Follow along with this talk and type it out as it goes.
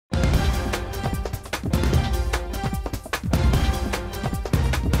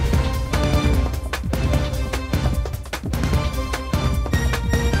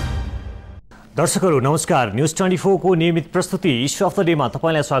दर्शकहरू नमस्कार। न्यूज 24 को नियमित प्रस्तुति इश्यू अफ द डे मा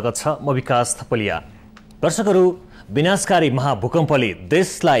तपाईलाई स्वागत छ। म विकास थपलिया। दर्शकहरू, विनाशकारी महाभूकम्पले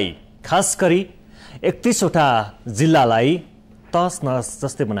देशलाई खास गरी 31 वटा जिल्लालाई तहस-नहस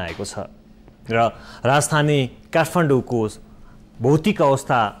जस्तै बनाएको छ र राजधानी काठमाडौँको भौतिक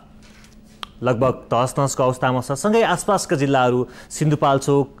अवस्था लगभग तहस-नहसको अवस्थामा छ। सँगै आसपासका जिल्लाहरू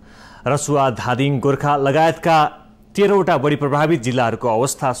सिन्धुपाल्चोक, रसुवा, धादिङ, गोर्खा लगायतका 13 वटा बढी प्रभावित जिल्लाहरूको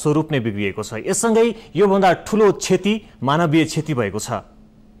अवस्था स्वरूप नै बिग्रिएको छ। यससँगै योभन्दा ठूलो क्षति मानवीय क्षति भएको छ।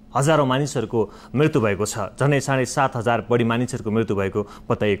 हजारौं मानिसहरूको मृत्यु भएको छ। झन्डै 7,500 बढी मानिसहरूको मृत्यु भएको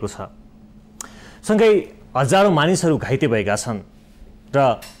बताइएको छ। सँगै हजारौं मानिसहरू घाइते भएका छन्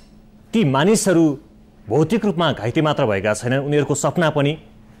र ती मानिसहरू भौतिक रूपमा घाइते मात्र भएका छैनन्, उनीहरूको सपना पनि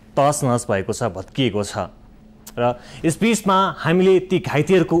तहस-नहस भएको छ, भत्किएको छ। र यसबीचमा हामीले ती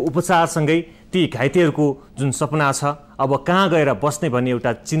घाइतेहरूको उपचारसँगै ती घाइतेहरूको जुन सपना छ, अब कहाँ गएर बस्ने भन्ने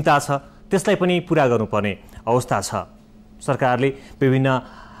एउटा चिन्ता छ, त्यसलाई पनि पूरा गर्नुपर्ने अवस्था छ। सरकारले विभिन्न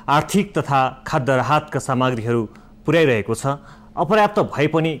आर्थिक तथा खाद्य राहतका सामग्रीहरू पुर्याइरहेको छ। अपर्याप्त भए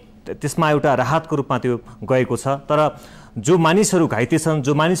पनि त्यसमा एउटा राहतको रूपमा त्यो गएको छ। तर जो मानिसहरू घाइते छन्,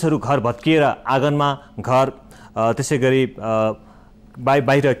 जो मानिसहरू घर भत्किएर आँगनमा घर, त्यसै गरी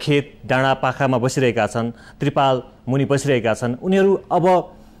बाहिर खेत डाँडा पाखामा बसिरहेका छन्, त्रिपाल मुनि बसिरहेका छन्, उनीहरू अब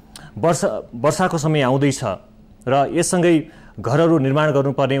वर्षाको समय आउँदैछ र यससँगै घरहरू निर्माण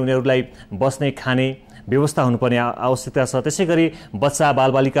गर्नुपर्ने, उनीहरूलाई बस्ने खाने व्यवस्था हुनुपर्ने आवश्यकता छ। त्यसै गरी बच्चा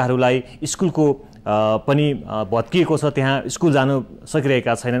बालबालिकाहरूलाई स्कुलको पनि भत्किएको छ, त्यहाँ स्कुल जानु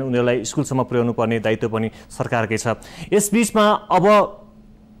सकिरहेका छैनन्, उनीहरूलाई स्कुलसम्म पुर्याउनु पर्ने दायित्व पनि सरकारकै छ। यसबीचमा अब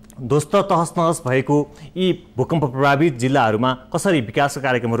ध्वस्त तहस-नहस भएको यी भूकम्प प्रभावित जिल्लाहरूमा कसरी विकासका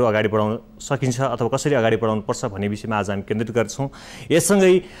कार्यक्रमहरू अगाडि बढाउन सकिन्छ अथवा कसरी अगाडि बढाउनुपर्छ भन्ने विषयमा आज हामी केन्द्रित गर्छौँ।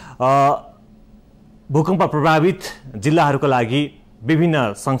 यससँगै भूकम्प प्रभावित जिल्लाहरूका लागि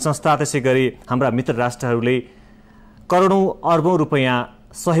विभिन्न सङ्घ-संस्था, त्यसै गरी हाम्रा मित्र राष्ट्रहरूले करोडौं अर्बौं रुपैयाँ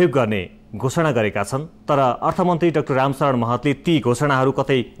सहयोग गर्ने घोषणा गरेका छन्। तर अर्थमन्त्री डाक्टर रामशरण महतले ती घोषणाहरू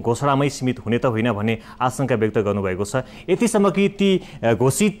कतै घोषणामै सीमित हुने त होइन भन्ने आशंका व्यक्त गर्नुभएको छ। यतिसम्म कि ती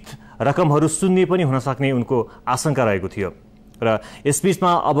घोषित रकमहरू शून्य पनि हुन सक्ने उनको आशंका रहेको थियो। र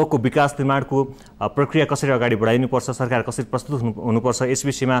यसबीचमा अबको विकास निर्माणको प्रक्रिया कसरी अगाडि बढाइनुपर्छ, सरकार कसरी प्रस्तुत हुनुपर्छ, यस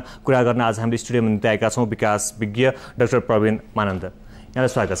विषयमा कुरा गर्न आज हामीले स्टुडियोमा निम्ति आएका छौँ विकास विज्ञ डाक्टर प्रबिन मानन्धर।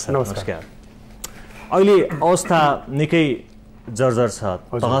 यहाँलाई स्वागत छ। नमस्कार। अहिले अवस्था निकै जर्जर छ,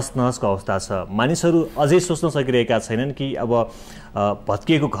 तहस-नहसको अवस्था छ। मानिसहरू अझै सोच्न सकिरहेका छैनन् कि अब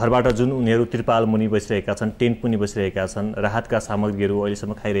भत्किएको घरबाट जुन उनीहरू त्रिपाल मुनि बसिरहेका छन्, टेन्ट मुनि बसिरहेका छन्, राहतका सामग्रीहरू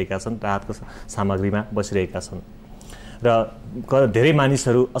अहिलेसम्म खाइरहेका छन्, राहतको सामग्रीमा बसिरहेका छन् र धेरै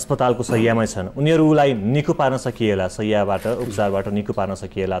मानिसहरू अस्पतालको शय्यामै छन्। उनीहरूलाई निको पार्न सकिएला, शय्याबाट उपचारबाट निको पार्न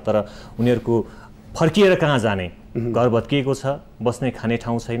सकिएला, तर उनीहरूको फर्किएर कहाँ जाने, घर भत्किएको छ, बस्ने खाने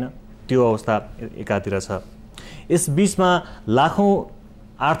ठाउँ छैन, त्यो अवस्था एकातिर छ। यस बीचमा लाखौं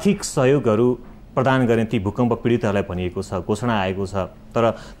आर्थिक सहयोगहरू प्रदान गर्ने ती भूकम्प पीडितहरूलाई भनिएको छ, घोषणा आएको छ, तर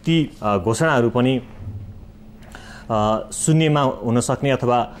ती घोषणाहरू पनि शून्यमा हुन सक्ने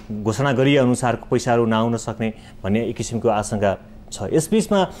अथवा घोषणा गरिए अनुसारको पैसाहरू नआउन सक्ने भन्ने एक किसिमको आशंका छ।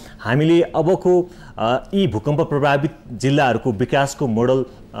 यसबीचमा हामीले अबको यी भूकम्प प्रभावित जिल्लाहरूको विकासको मोडल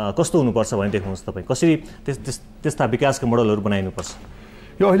कस्तो हुनुपर्छ भने देख्नुहुन्छ तपाईँ? कसरी त्यस्ता विकासका मोडलहरू बनाइनुपर्छ?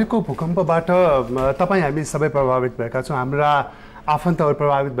 यो अहिलेको भूकम्पबाट तपाईँ हामी सबै प्रभावित भएका छौँ। हाम्रा आफन्तहरू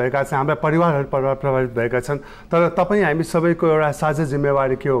प्रभावित भएका छन्, हाम्रा परिवारहरू प्रभावित भएका छन्। तर तपाईँ हामी सबैको एउटा साझा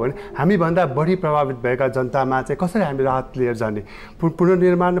जिम्मेवारी के हो भने हामीभन्दा बढी प्रभावित भएका जनतामा चाहिँ कसरी हामी राहत लिएर जाने,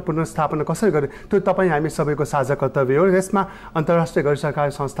 पुनर्निर्माण र पुनर्स्थापना कसरी गर्ने, त्यो तपाईँ हामी सबैको साझा कर्तव्य हो। यसमा अन्तर्राष्ट्रिय गैर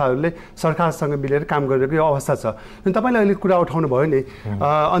सरकारी संस्थाहरूले सरकारसँग मिलेर काम गरेको यो अवस्था छ। जुन तपाईँले अहिले कुरा उठाउनु भयो नि,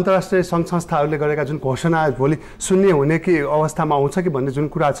 अन्तर्राष्ट्रिय सङ्घ संस्थाहरूले गरेका जुन घोषणा भोलि शून्य हुने कि अवस्थामा आउँछ कि भन्ने जुन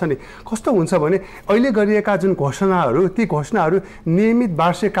कुरा छ नि, कस्तो हुन्छ भने अहिले गरिएका जुन घोषणाहरू, ती घोषणाहरू नियमित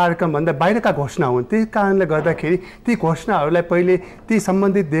वार्षिक कार्यक्रमभन्दा बाहिरका घोषणा हुन्। त्यही कारणले गर्दाखेरि ती घोषणाहरूलाई पहिले ती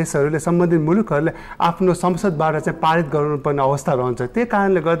सम्बन्धित देशहरूले, सम्बन्धित मुलुकहरूले आफ्नो संसदबाट चाहिँ पारित गर्नुपर्ने अवस्था रहन्छ। त्यही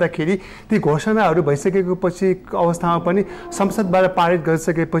कारणले गर्दाखेरि ती घोषणाहरू भइसकेको पछि अवस्थामा पनि संसदबाट पारित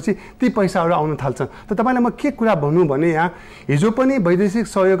गरिसकेपछि ती पैसाहरू आउन थाल्छन्। त तपाईँलाई म के कुरा भनौँ भने यहाँ हिजो पनि वैदेशिक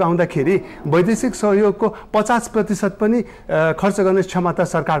सहयोग आउँदाखेरि वैदेशिक सहयोगको 50% पनि खर्च गर्ने क्षमता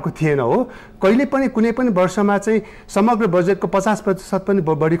सरकारको थिएन हो। कहिले पनि कुनै पनि वर्षमा चाहिँ समग्र बजेटको 50% पनि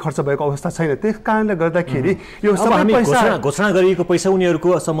बढी खर्च भएको अवस्था छैन। त्यस कारणले गर्दाखेरि यो सबै पैसा घोषणा गरिएको पैसा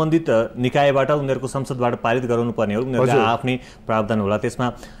उनीहरूको सम्बन्धित निकायबाट, उनीहरूको संसदबाट पारित गराउनु पर्ने हो। उनीहरूको आफ्नै प्रावधान होला, त्यसमा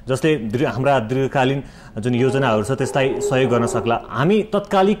जसले हाम्रा दीर्घकालीन जुन योजनाहरू छ त्यसलाई सहयोग गर्न सक्ला। हामी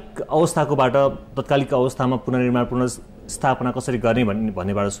तत्कालिक अवस्थाकोबाट तत्कालिक अवस्थामा पुनर्निर्माण पुनर्स्थापना कसरी गर्ने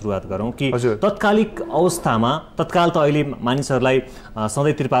भन्नेबाट सुरुवात गरौँ कि तत्कालिक अवस्थामा तत्काल त अहिले मानिसहरूलाई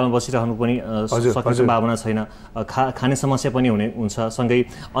सधैँ त्रिपालमा बसिरहनु पनि सक्ने सम्भावना छैन, खाने समस्या पनि हुन्छ, सँगै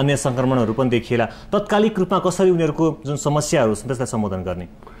अन्य सङ्क्रमणहरू पनि देखिएला। तत्कालिक रूपमा कसरी उनीहरूको जुन समस्याहरू छन् त्यसलाई सम्बोधन गर्ने?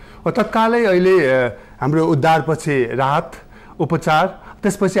 तत्कालै अहिले हाम्रो उद्धारपछि राहत, उपचार,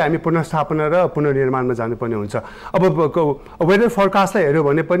 त्यसपछि हामी पुनर्स्थापना र पुनर्निर्माणमा जानुपर्ने हुन्छ। अब वेदर फोरकास्टलाई हेऱ्यो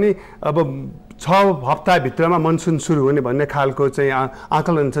भने पनि अब 6 हप्ताभित्रमा मनसुन सुरु हुने भन्ने खालको चाहिँ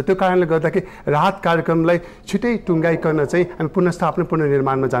आकलन छ। त्यो कारणले गर्दाखेरि राहत कार्यक्रमलाई छिटै टुङ्गाइकन चाहिँ हामी पुनर्स्थापना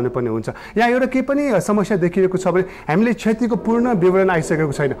पुनर्निर्माणमा जानुपर्ने हुन्छ। यहाँ एउटा केही पनि समस्या देखिएको छ भने हामीले क्षतिको पूर्ण विवरण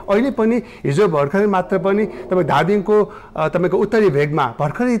आइसकेको छैन। अहिले पनि हिजो भर्खरै मात्र पनि तपाईँ धादिङको तपाईँको उत्तरी भेगमा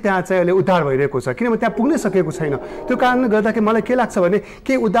भर्खरै त्यहाँ चाहिँ अहिले उद्धार भइरहेको छ, किनभने त्यहाँ पुग्नै सकेको छैन। त्यो कारणले गर्दाखेरि मलाई के लाग्छ भने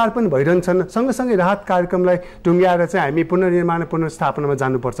केही उद्धार पनि भइरहन्छन्, सँगसँगै राहत कार्यक्रमलाई टुङ्ग्याएर चाहिँ हामी पुनर्निर्माण पुनर्स्थापनामा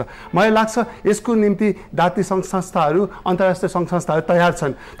जानुपर्छ। मलाई लाग्छ यसको निम्ति दाती सङ्घ संस्थाहरू, अन्तर्राष्ट्रिय सङ्घ संस्थाहरू तयार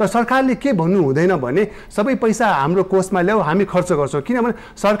छन्। तर सरकारले के भन्नु हुँदैन भने सबै पैसा हाम्रो कोषमा ल्याऊ, हामी खर्च गर्छौँ, किनभने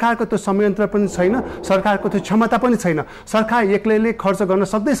सरकारको त्यो संयन्त्र पनि छैन, सरकारको त्यो क्षमता पनि छैन। सरकार एक्लैले खर्च गर्न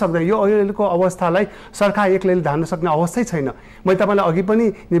सक्दैन। यो अहिलेको अवस्थालाई सरकार एक्लैले धान्न सक्ने अवस्थै छैन। मैले तपाईँलाई अघि पनि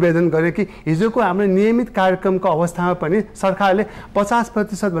निवेदन गरेँ कि हिजोको हाम्रो नियमित कार्यक्रमको अवस्थामा पनि सरकारले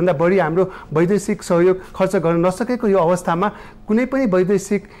 50% भन्दा बढी हाम्रो वैदेशिक सहयोग खर्च गर्न नसकेको यो अवस्थामा कुनै पनि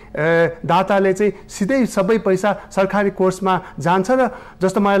वैदेशिक दाताले चाहिँ सिधै सबै पैसा सरकारी कोर्समा जान्छ र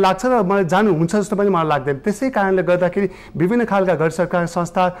जस्तो मलाई लाग्छ र मलाई जानुहुन्छ जस्तो पनि मलाई लाग्दैन। त्यसै कारणले गर्दाखेरि विभिन्न खालका गैर सरकारी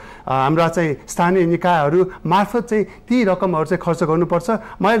संस्था, हाम्रा चाहिँ स्थानीय निकायहरू मार्फत चाहिँ ती रकमहरू चाहिँ खर्च गर्नुपर्छ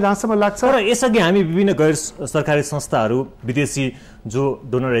मलाई जहाँसम्म लाग्छ। र यसअघि हामी विभिन्न गैर सरकारी संस्थाहरू, विदेशी जो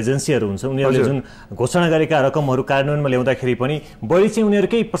डोनर एजेन्सीहरू हुन्छ, उनीहरूले जुन घोषणा गरेका रकमहरू कार्यान्वयनमा ल्याउँदाखेरि पनि बढी चाहिँ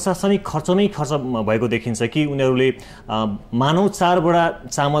उनीहरूकै प्रशासनिक खर्च नै खर्च भएको देखिन्छ कि उनीहरूले मानव 4 बोरा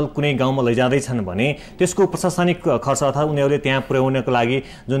चामल कुनै गाउँमा लैजाँदैछन् भने त्यसको प्रशासनिक खर्च अर्थात् उनीहरूले त्यहाँ पुर्याउनको लागि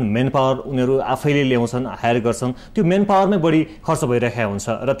जुन मेन पावर उनीहरू आफैले ल्याउँछन्, हायर गर्छन्, त्यो मेन पावरमै बढी खर्च भइरहेको हुन्छ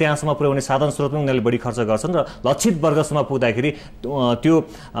र त्यहाँसम्म पुर्याउने साधन स्रोतमै उनीहरूले बढी खर्च गर्छन् र लक्षित वर्गसम्म पुग्दाखेरि त्यो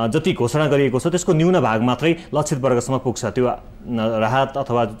जति घोषणा गरिएको छ त्यसको न्यून भाग मात्रै लक्षित वर्गसम्म पुग्छ त्यो राहत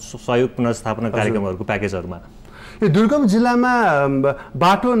अथवा सहयोग पुनर्स्थापना कार्यक्रमहरूको प्याकेजहरूमा। यो दुर्गम जिल्लामा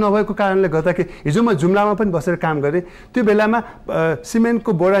बाटो नभएको कारणले गर्दाखेरि हिजो म जुम्लामा पनि बसेर काम गरेँ। त्यो बेलामा सिमेन्टको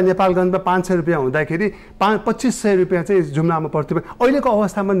बोरा नेपालगञ्जमा 500 रुपियाँ हुँदाखेरि 2500 रुपियाँ चाहिँ जुम्लामा पर्थ्यो। अहिलेको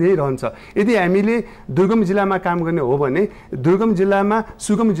अवस्थामा यही रहन्छ। यदि हामीले दुर्गम जिल्लामा काम गर्ने हो भने दुर्गम जिल्लामा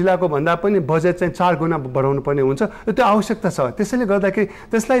सुगम जिल्लाको भन्दा पनि बजेट चाहिँ 4 गुणा बढाउनु पर्ने हुन्छ र त्यो आवश्यकता छ। त्यसैले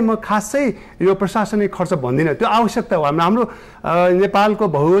गर्दाखेरि त्यसलाई म खासै यो प्रशासनिक खर्च भन्दिनँ, त्यो आवश्यकता हो। हाम्रो नेपालको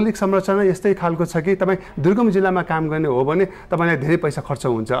भौगोलिक संरचना यस्तै खालको छ कि तपाईँ दुर्गम जिल्लामा काम गर्ने हो भने तपाईँलाई धेरै पैसा खर्च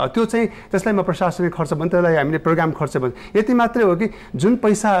हुन्छ। त्यो चाहिँ त्यसलाई म प्रशासनिक खर्च भन्छु, त्यसलाई हामीले प्रोग्राम खर्च भन्छ। यति मात्रै हो कि जुन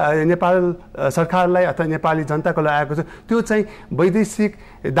पैसा नेपाल सरकारलाई अथवा नेपाली जनताको लागि आएको छ त्यो चाहिँ वैदेशिक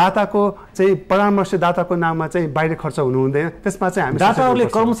दाताको चाहिँ परामर्शदाताको नाममा चाहिँ बाहिर खर्च हुनु हुँदैन। त्यसमा चाहिँ हामी दाताहरूले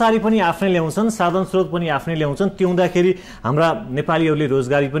कर्मचारी पनि आफ्नै ल्याउँछन्, साधन स्रोत पनि आफ्नै ल्याउँछन्। त्यो हुँदाखेरि हाम्रा नेपालीहरूले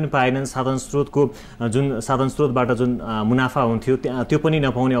रोजगारी पनि पाएनन्, साधन स्रोतको जुन साधन स्रोतबाट जुन मुनाफा हुन्थ्यो त्यो पनि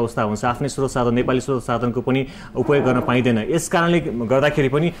नपाउने अवस्था हुन्छ। आफ्नै स्रोत साधन, नेपाली स्रोत साधनको पनि उपयोग गर्न पाइँदैन। यस कारणले गर्दाखेरि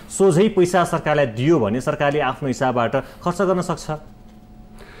पनि सोझै पैसा सरकारलाई दियो भने सरकारले आफ्नो हिसाबबाट खर्च गर्न सक्छ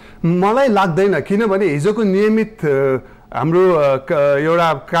मलाई लाग्दैन, किनभने हिजोको नियमित हाम्रो एउटा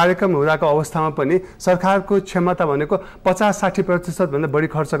कार्यक्रम हुँदाको अवस्थामा पनि सरकारको क्षमता भनेको 50-60% भन्दा बढी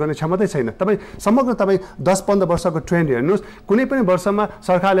खर्च गर्ने क्षमतै छैन। तपाईँ समग्र 10-15 वर्षको ट्रेन्ड हेर्नुहोस्, कुनै पनि वर्षमा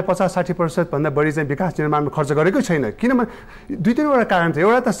सरकारले 50-60% भन्दा बढी चाहिँ विकास निर्माणमा खर्च गरेकै छैन। किनभने 2-3वटा कारण छ।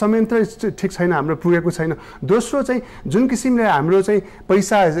 एउटा त संयन्त्र ठिक छैन, हाम्रो पुगेको छैन। दोस्रो चाहिँ जुन किसिमले हाम्रो चाहिँ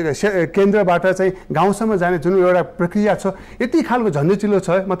पैसा केन्द्रबाट चाहिँ गाउँसम्म जाने जुन एउटा प्रक्रिया छ यति खालको झन्झटिलो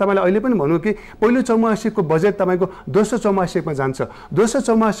छ। म तपाईँलाई अहिले पनि भनौँ कि पहिलो चौमासिकको बजेट तपाईँको दोस्रो चौमासिकमा जान्छ, दोस्रो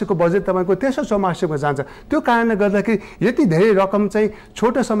चौमासिकको बजेट तपाईँको तेस्रो चौमासिकमा जान्छ। त्यो कारणले गर्दाखेरि यति धेरै रकम चाहिँ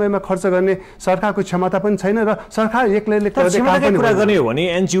छोटो समयमा खर्च गर्ने सरकारको क्षमता पनि छैन र सरकार एक्लैले कुरा गर्ने हो भने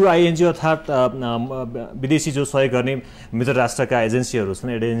एनजिओ आईएनजी अर्थात् विदेशी जो सहयोग गर्ने मित्र राष्ट्रका एजेन्सीहरू छन्,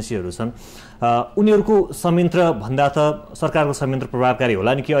 एड एजेन्सीहरू छन्, उनीहरूको संयन्त्र भन्दा त सरकारको संयन्त्र प्रभावकारी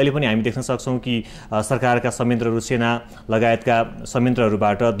होला नि कि अहिले पनि हामी देख्न सक्छौँ कि सरकारका संयन्त्रहरू, सेना लगायतका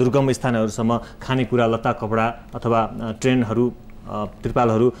संयन्त्रहरूबाट दुर्गम स्थानहरूसम्म खानेकुरा, लत्ता, कपडा अथवा ट्रेनहरू,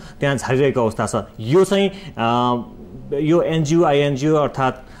 त्रिपालहरू त्यहाँ झारिरहेको अवस्था छ। यो चाहिँ यो एनजिओ आईएनजिओ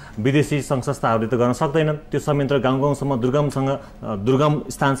अर्थात् विदेशी सङ्घ संस्थाहरूले त गर्न सक्दैनन्। त्यो संयन्त्र गाउँ गाउँसम्म दुर्गम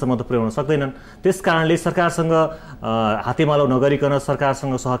स्थानसम्म त पुर्याउन सक्दैनन्। त्यस कारणले सरकारसँग हातेमालो नगरिकन,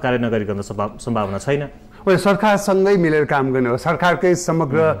 सरकारसँग सहकार्य नगरिकन सम्भावना छैन। सरकारसँगै मिलेर काम गर्ने हो, सरकारकै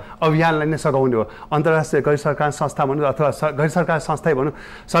समग्र अभियानलाई नै सघाउने हो। अन्तर्राष्ट्रिय गैर सरकार संस्था भनौँ अथवा गैर सरकार संस्थै भनौँ,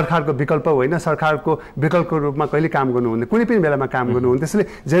 सरकारको विकल्प होइन, सरकारको विकल्पको रूपमा कहिले काम गर्नुहुने, कुनै पनि बेलामा काम गर्नुहुने। त्यसैले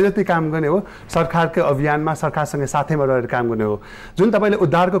जे जति काम गर्ने हो सरकारकै अभियानमा सरकारसँग साथैमा रहेर काम गर्ने हो। जुन तपाईँले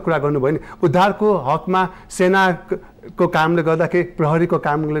उद्धारको कुरा गर्नुभयो नि, उद्धारको हकमा सेनाको कामले गर्दाखेरि, प्रहरीको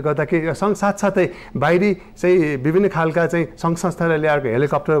कामले गर्दाखेरि, साथसाथै बाहिरी चाहिँ विभिन्न खालका चाहिँ सङ्घ संस्थाले ल्याएको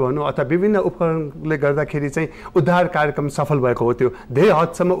हेलिकप्टर भनौँ अथवा विभिन्न उपकरणले गर्दाखेरि चाहिँ उद्धार कार्यक्रम सफल भएको हो। त्यो धेरै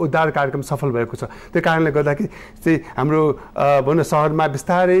हदसम्म उद्धार कार्यक्रम सफल भएको छ। त्यो कारणले गर्दाखेरि चाहिँ हाम्रो भनौँ सहरमा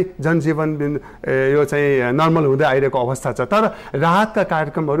बिस्तारै जनजीवन यो चाहिँ नर्मल हुँदै आइरहेको अवस्था छ। तर राहतका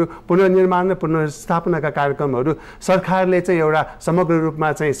कार्यक्रमहरू, पुनर्निर्माण र पुनर्स्थापनाका कार्यक्रमहरू सरकारले चाहिँ एउटा समग्र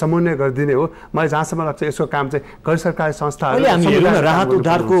रूपमा चाहिँ समन्वय गरिदिने हो। मलाई जहाँसम्म लाग्छ यसको काम चाहिँ गैर सरकारी संस्थाहरू राहत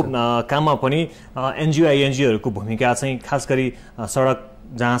उद्धारको काममा पनि एनजिओ आईएनजीहरूको भूमिका चाहिँ खास गरी सडक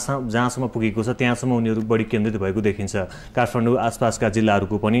जहाँसम्म पुगेको छ त्यहाँसम्म उनीहरू बढी केन्द्रित भएको देखिन्छ। काठमाडौँ आसपासका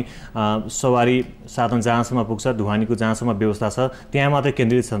जिल्लाहरूको पनि सवारी साधन जहाँसम्म पुग्छ, ढुवानीको जहाँसम्म व्यवस्था छ त्यहाँ मात्रै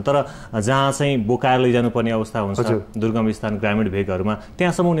केन्द्रित छन्। तर जहाँ चाहिँ बोकाएर लैजानुपर्ने अवस्था हुन्छ दुर्गम स्थान ग्रामीण भेगहरूमा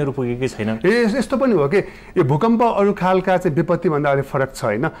त्यहाँसम्म उनीहरू पुगेकै छैनन्। यस्तो पनि हो कि यो भूकम्प अरू खालका चाहिँ विपत्तिभन्दा अलिक फरक छ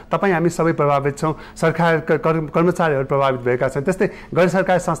होइन। तपाईँ हामी सबै प्रभावित छौँ, सरकारका कर्मचारीहरू प्रभावित भएका छन्, त्यस्तै गैर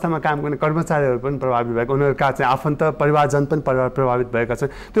सरकारी संस्थामा काम गर्ने कर्मचारीहरू पनि प्रभावित भएका, उनीहरूका चाहिँ आफन्त परिवारजन पनि प्रभावित भएका छन्।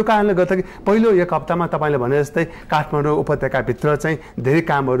 त्यो कारणले गर्दाखेरि पहिलो एक हप्तामा तपाईँले भने जस्तै काठमाडौँ उपत्यकाभित्र चाहिँ धेरै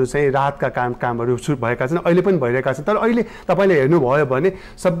कामहरू चाहिँ राहतका कामहरू सुरु भएका छन्, अहिले पनि भइरहेका छन्। तर अहिले तपाईँले हेर्नुभयो भने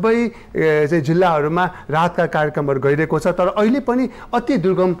सबै चाहिँ जिल्लाहरूमा राहतका कार्यक्रमहरू गइरहेको छ। तर अहिले पनि अति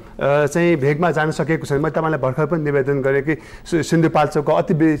दुर्गम चाहिँ भेगमा जान सकेको छैन। मैले तपाईँलाई भर्खर पनि निवेदन गरेँ कि सिन्धुपाल्चोकको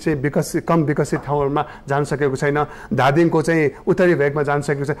अति चाहिँ कम विकसित ठाउँहरूमा जान सकेको छैन, धादिङको चाहिँ उत्तरी भेगमा जान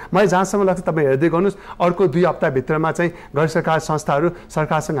सकेको छैन। मलाई जहाँसम्म लाग्छ तपाईँ हेर्दै गर्नुहोस् अर्को 2 हप्ताभित्रमा चाहिँ गैर सरकार संस्थाहरू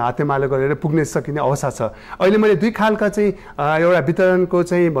सरकारसँग हातेमालो गरेर पुग्न सकिने अवस्था छ। अहिले मैले 2 खालका चाहिँ एउटा वितरणको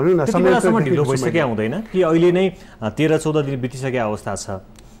चाहिँ भनौँ न समयसम्म ढिलो भइसक्यो हुँदैन कि अहिले नै 13-14 दिन बितिसकेको अवस्था छ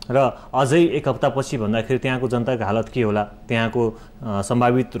र अझै 1 हप्तापछि भन्दाखेरि त्यहाँको जनताको हालत के होला, त्यहाँको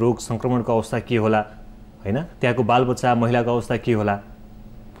सम्भावित रोग सङ्क्रमणको अवस्था के होला होइन, त्यहाँको बालबच्चा महिलाको अवस्था के होला।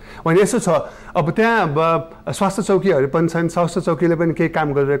 अनि यसो छ अब त्यहाँ स्वास्थ्य चौकीहरू पनि छन्, स्वास्थ्य चौकीले पनि केही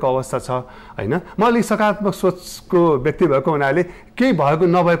काम गरिरहेको अवस्था छ होइन। म अलिक सकारात्मक सोचको व्यक्ति भएको हुनाले केही भएको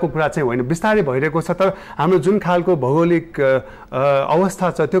नभएको कुरा चाहिँ होइन, बिस्तारै भइरहेको छ। तर हाम्रो जुन खालको भौगोलिक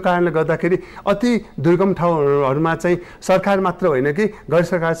अवस्था छ त्यो कारणले गर्दाखेरि अति दुर्गम ठाउँहरूमा चाहिँ सरकार मात्र होइन कि गैर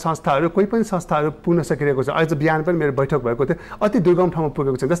सरकारी संस्थाहरू कोही पनि संस्थाहरू पुग्न सकिरहेको छ। आज बिहान पनि मेरो बैठक भएको थियो, अति दुर्गम ठाउँमा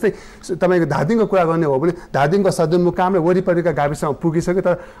पुगेको छ। जस्तै तपाईँको धादिङको कुरा गर्ने हो भने धादिङको सदरमुकाम र वरिपरिका गाविसमा पुगिसक्यो,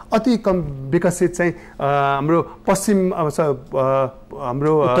 तर अति कम विकसित चाहिँ हाम्रो पश्चिम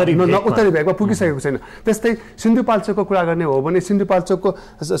हाम्रो उत्तरी भेगमा पुगिसकेको छैन। त्यस्तै सिन्धुपाल्चोकको कुरा गर्ने हो भने सिन्धुपाल्चोकको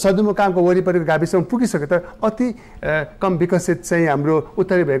सदरमुकामको वरिपरिको गाविसमा पुगिसक्यो, तर अति कम विकसित चाहिँ हाम्रो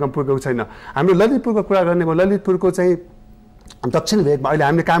उत्तरी भेगमा पुगेको छैन। हाम्रो ललितपुरको कुरा गर्ने हो, ललितपुरको चाहिँ दक्षिण भेगमा अहिले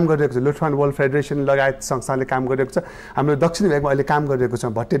हामीले काम गरिरहेको छ, लुथवान वर्ल्ड फेडरेसन लगायत संस्थाले काम गरिरहेको छ। हाम्रो दक्षिण भेगमा अहिले काम गरिरहेको छ,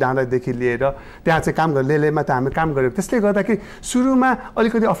 भट्टे डाँडादेखि लिएर त्यहाँ चाहिँ काम गरेर लेलेमा त हामी काम गरेको। त्यसले गर्दाखेरि सुरुमा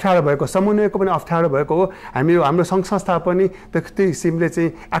अलिकति अप्ठ्यारो भएको, समन्वयको पनि अप्ठ्यारो भएको हो। हाम्रो सङ्घ संस्था पनि त्यति किसिमले चाहिँ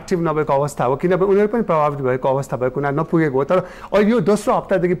एक्टिभ नभएको अवस्था हो, किनभने उनीहरू पनि प्रभावित भएको अवस्था भएको हुनाले नपुगेको हो। तर यो दोस्रो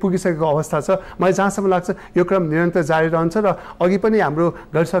हप्तादेखि पुगिसकेको अवस्था छ। मलाई जहाँसम्म लाग्छ यो क्रम निरन्तर जारी रहन्छ र अघि पनि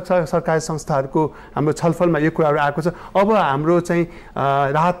हाम्रो गैर सरकारी संस्थाहरूको हाम्रो छलफलमा यो कुराहरू आएको छ। अब हाम्रो चाहिँ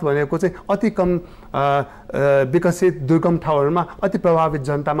राहत भनेको चाहिँ अति कम विकसित दुर्गम ठाउँहरूमा अति प्रभावित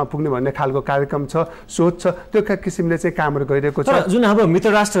जनतामा पुग्ने भन्ने खालको कार्यक्रम छ, सोच छ। त्यो किसिमले चाहिँ कामहरू गरिरहेको छ। जुन हाम्रो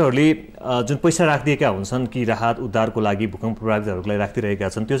मित्र राष्ट्रहरूले जुन पैसा राखिदिएका हुन्छन् कि राहत उद्धारको लागि भूकम्प प्रभावितहरूलाई राखिदिरहेका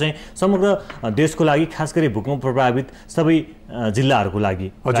छन्, त्यो चाहिँ समग्र देशको लागि खास गरी भूकम्प प्रभावित सबै जिल्लाहरूको लागि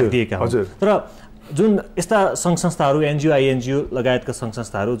राखिदिएका हुन्। तर जुन यस्ता सङ्घ संस्थाहरू एनजिओ आईएनजिओ लगायतका सङ्घ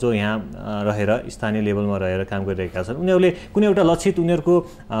संस्थाहरू जो यहाँ रहेर स्थानीय लेभलमा रहेर काम गरिरहेका छन्, उनीहरूले कुनै एउटा लक्षित उनीहरूको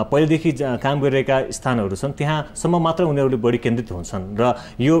पहिलेदेखि काम गरिरहेका स्थानहरू छन् त्यहाँसम्म मात्र उनीहरूले बढी केन्द्रित हुन्छन् र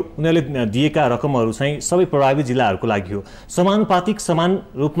यो उनीहरूले दिएका रकमहरू चाहिँ सबै प्रभावित जिल्लाहरूको लागि हो। समानुपातिक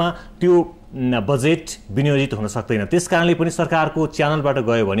समान रूपमा त्यो बजेट विनियोजित हुन सक्दैन। त्यस कारणले पनि सरकारको च्यानलबाट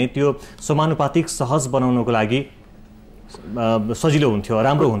गयो भने त्यो समानुपातिक सहज बनाउनको लागि सजिलो हुन्थ्यो,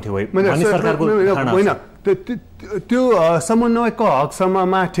 राम्रो हुन्थ्यो होइन। त्यो समन्वयको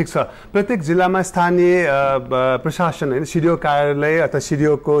हकसम्ममा ठिक छ। प्रत्येक जिल्लामा स्थानीय प्रशासन होइन सिडिओ कार्यालय अथवा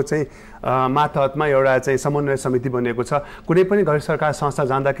सिडिओको चाहिँ मातहतमा एउटा चाहिँ समन्वय समिति बनेको छ। कुनै पनि गैर सरकार संस्था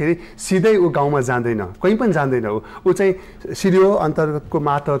जाँदाखेरि सिधै ऊ गाउँमा जाँदैन, कहीँ पनि जाँदैन। ऊ चाहिँ सिडिओ अन्तर्गतको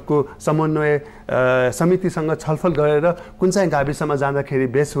मातहतको समन्वय समितिसँग छलफल गरेर कुन चाहिँ गाविसमा जाँदाखेरि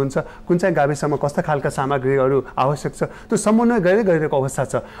बेस हुन्छ, कुन चाहिँ गाविसमा कस्ता खालका सामग्रीहरू आवश्यक छ, त्यो समन्वय गरिरहेको अवस्था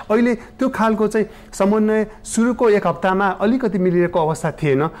छ। अहिले त्यो खालको चाहिँ समन्वय सुरुको एक हप्तामा अलिकति मिलिरहेको अवस्था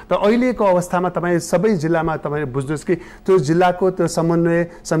थिएन, तर अहिलेको अवस्थामा तपाईँ सबै जिल्लामा तपाईँले बुझ्नुहोस् कि त्यो जिल्लाको त्यो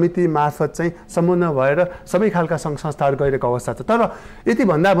समन्वय समिति मार्फत चाहिँ समन्वय भएर सबै खालका सङ्घ संस्थाहरू गइरहेको अवस्था छ। तर यति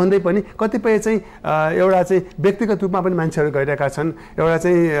भन्दै पनि कतिपय चाहिँ एउटा चाहिँ व्यक्तिगत रूपमा पनि मान्छेहरू गइरहेका छन्,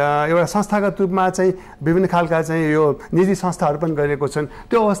 एउटा संस्थागत रूपमा चाहिँ विभिन्न खालका चाहिँ यो निजी संस्थाहरू पनि गरिरहेको छन्।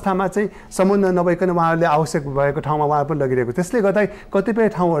 त्यो अवस्थामा चाहिँ समन्वय नभइकन उहाँहरूले आवश्यक भएको ठाउँमा उहाँहरू पनि लगिरहेको। त्यसले गर्दा कतिपय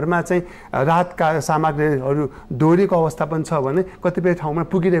ठाउँहरूमा चाहिँ राहतका सामग्रीहरू दोहोरिएको अवस्था पनि छ भने कतिपय ठाउँमा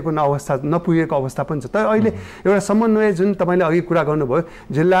नपुगेको अवस्था पनि छ। तर अहिले एउटा समन्वय जुन तपाईँले अघि कुरा गर्नुभयो,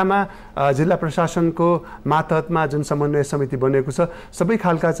 जिल्ला प्रशासनको मातहतमा जुन समन्वय समिति बनेको छ, सबै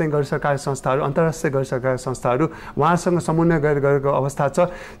खालका चाहिँ गैर सरकारी संस्थाहरू, अन्तर्राष्ट्रिय गैर सरकारी संस्थाहरू उहाँसँग समन्वय गरेको अवस्था छ।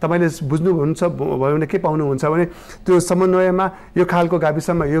 तपाईँले बुझ्नुहुन्छ भयो भने के पाउनुहुन्छ भने त्यो समन्वयमा यो खालको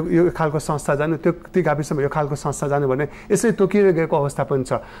गाविसमा यो खालको संस्था जानु, त्यो गाविसमा यो खालको संस्था जानु भने यसरी तोकिएर गएको अवस्था पनि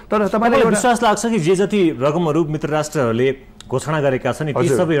छ। तर तपाईँलाई विश्वास लाग्छ कि जे जति रकमहरू मित्र राष्ट्रहरूले घोषणा गरेका छन् ती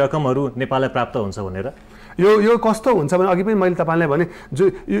सबै रकमहरू नेपाललाई प्राप्त हुन्छ भनेर? यो कस्तो हुन्छ भने अघि पनि मैले तपाईँलाई भने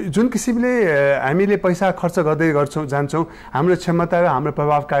जुन किसिमले हामीले पैसा खर्च गर्दै जान्छौँ, हाम्रो क्षमता र हाम्रो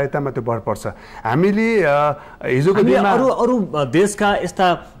प्रभावकारितामा त्यो भर पर्छ। हामीले हिजोको दिनमा अरू देशका यस्ता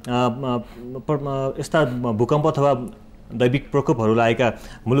भूकम्प अथवा दैविक प्रकोपहरू लागेका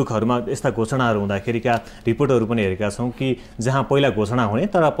मुलुकहरूमा यस्ता घोषणाहरू हुँदाखेरिका रिपोर्टहरू पनि हेरेका छौँ कि जहाँ पहिला घोषणा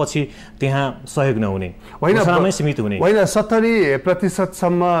हुने तर पछि त्यहाँ सहयोग नहुने, घोषणामै सीमित हुने। होइन,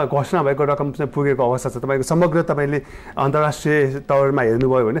 70% घोषणा भएको रकम चाहिँ पुगेको अवस्था छ। तपाईँको समग्र तपाईँले अन्तर्राष्ट्रिय तौरमा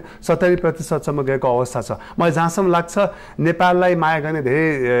हेर्नुभयो भने 70% गएको अवस्था छ। मलाई जहाँसम्म लाग्छ नेपाललाई माया गर्ने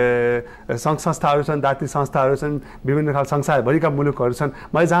धेरै सङ्घ संस्थाहरू छन्, दाती संस्थाहरू छन्, विभिन्न खालका संसारभरिका मुलुकहरू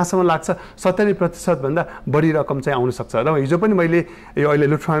छन्। मलाई जहाँसम्म लाग्छ 70% भन्दा बढी रकम चाहिँ आउन सक्छ। र हिजो पनि मैले यो अहिले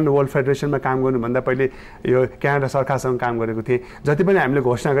लुफ्थहान्सा वर्ल्ड फेडरेसनमा काम गर्नुभन्दा पहिले यो क्यानाडा सरकारसँग काम गरेको थिएँ। जति पनि हामीले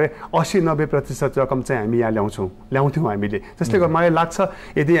घोषणा गरे 80-90% रकम चाहिँ हामी यहाँ ल्याउँथ्यौँ हामीले। त्यसले गर्दा मलाई लाग्छ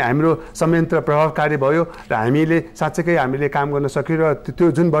यदि हाम्रो संयन्त्र प्रभावकारी भयो र हामीले साँच्चैकै हामीले काम गर्न सक्यो र त्यो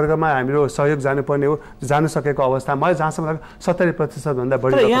जुन वर्गमा हाम्रो सहयोग जानुपर्ने हो जान सकेको अवस्था मलाई जहाँसम्म लाग्छ 70% भन्दा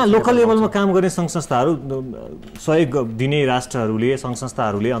बढी। यहाँ लोकल लेभलमा काम गर्ने सङ्घ संस्थाहरू, सहयोग दिने राष्ट्रहरूले, सङ्घ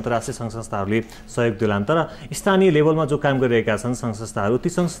संस्थाहरूले, अन्तर्राष्ट्रिय सङ्घ संस्थाहरूले सहयोग दिलान्, तर स्थानीय लेभलमा जो काम गरिरहेका छन् सङ्घ संस्थाहरू, ती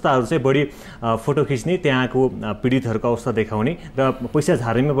सङ्घ संस्थाहरू चाहिँ बढी फोटो खिच्ने, त्यहाँको पीडितहरूको अवस्था देखाउने र पैसा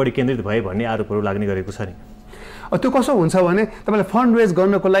झार्नेमा बढी केन्द्रित भए भन्ने आरोपहरू लाग्ने गरेको छ नि। त्यो कसो हुन्छ भने तपाईँले फन्ड रेज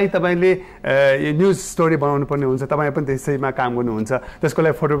गर्नको लागि तपाईँले न्युज स्टोरी बनाउनु पर्ने हुन्छ, तपाईँ पनि त्यसैमा काम गर्नुहुन्छ, त्यसको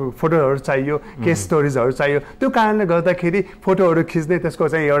लागि फोटोहरू चाहियो, केस स्टोरिजहरू चाहियो। त्यो कारणले गर्दाखेरि फोटोहरू खिच्ने,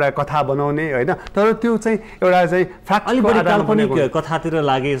 त्यसको चाहिँ एउटा कथा बनाउने होइन। तर त्यो चाहिँ एउटा चाहिँ काल्पनिक कथातिर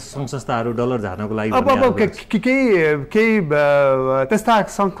लागे सङ्घ संस्थाहरू डलर झार्नको लागि केही त्यस्ता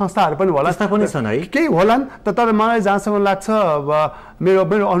सङ्घ संस्थाहरू पनि होला, पनि छन् है, केही होलान्। तर मलाई जहाँसम्म लाग्छ मेरो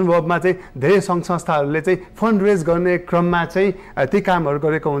अनुभवमा चाहिँ धेरै सङ्घ संस्थाहरूले चाहिँ फन्ड रेज गर्ने क्रममा चाहिँ ती कामहरू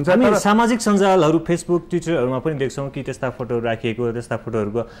गरेको हुन्छ। हामी सामाजिक सञ्जालहरू, फेसबुक, ट्विटरहरूमा पनि देख्छौँ कि त्यस्ता फोटोहरू राखिएको, त्यस्ता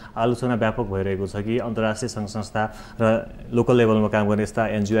फोटोहरूको आलोचना व्यापक भइरहेको छ कि अन्तर्राष्ट्रिय सङ्घ संस्था र लोकल लेभलमा काम गर्ने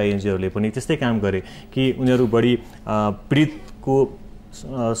यस्ता एनजिओहरूले पनि त्यस्तै काम गरे कि उनीहरू बढी पीडितको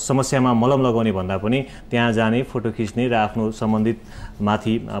समस्यामा मलम लगाउने भन्दा पनि त्यहाँ जाने, फोटो खिच्ने र आफ्नो सम्बन्धित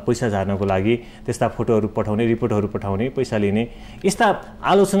माथि पैसा झार्नको लागि त्यस्ता फोटोहरू पठाउने, रिपोर्टहरू पठाउने, पैसा लिने, यस्ता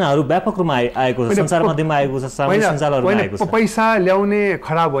आलोचनाहरू व्यापक रूपमा आएको छ, सञ्चार माध्यममा आएको छ, सामाजिक सञ्जालहरूमा आएको छ। पैसा ल्याउने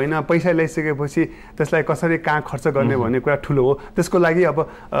खराब होइन, पैसा ल्याइसकेपछि त्यसलाई कसरी कहाँ खर्च गर्ने भन्ने कुरा ठुलो हो। त्यसको लागि अब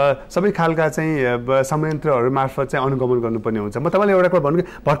सबै खालका चाहिँ संयन्त्रहरू मार्फत चाहिँ अनुगमन गर्नुपर्ने हुन्छ। म तपाईँलाई एउटा कुरा भन्नु कि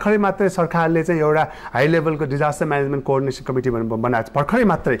भर्खरै मात्रै सरकारले चाहिँ एउटा हाई लेभलको डिजास्टर म्यानेजमेन्ट कोअर्डिनेसन कमिटी बनाएको छ, भर्खरै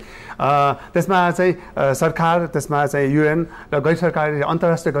मात्रै। त्यसमा चाहिँ सरकार, त्यसमा चाहिँ युएन र गैर सरकारी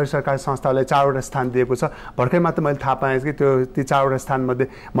अन्तर्राष्ट्रिय गैर सरकारी संस्थालाई 4वटा स्थान दिएको छ। भर्खरै मात्र मैले थाहा पाएँ कि ती 4वटा स्थानमध्ये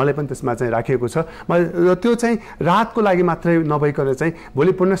मलाई पनि त्यसमा चाहिँ राखिएको छ। त्यो चाहिँ राहतको लागि मात्रै नभइकन चाहिँ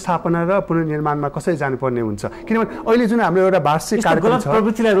भोलि पुनर्स्थापना र पुनर्निर्माणमा कसरी जानुपर्ने हुन्छ। किनभने अहिले जुन हाम्रो एउटा वार्षिक कार्यक्रम छ,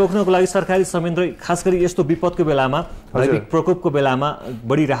 प्रवृत्तिलाई रोक्नको लागि सरकारी संयन्त्र खास गरी यस्तो विपदको बेलामा, दैविक प्रकोपको बेलामा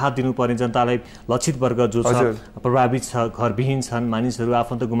बढी राहत दिनुपर्ने, जनतालाई लक्षित वर्ग जो छ, प्रभावित छ, घरविहीन छन्, मानिसहरू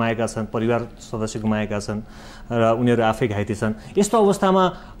आफन्त गुमाएका छन्, परिवार सदस्य गुमाएका छन् र उनीहरू आफै घाइते छन्। यस्तो अवस्थामा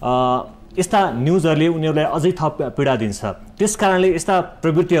यस्ता न्युजहरूले उनीहरूलाई अझै थप पीडा दिन्छ। त्यस कारणले यस्ता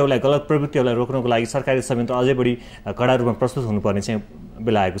प्रवृत्तिहरूलाई गलत प्रवृत्तिहरूलाई रोक्नको लागि सरकारी संयन्त्र अझै बढी कडा रूपमा प्रस्तुत हुनुपर्ने चाहिँ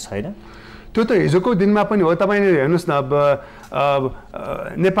बेला आएको छ होइन? त्यो त हिजोको दिनमा पनि हो। तपाईँले हेर्नुहोस् न, अब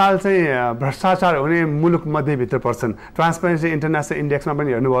नेपाल चाहिँ भ्रष्टाचार हुने मुलुक मध्येभित्र पर्छन्। ट्रान्सपेरेन्सी इन्टरनेसनल इन्डेक्समा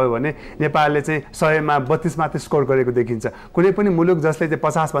पनि हेर्नुभयो भने नेपालले चाहिँ 100मा 32 माथि स्कोर गरेको देखिन्छ। कुनै पनि मुलुक जसले चाहिँ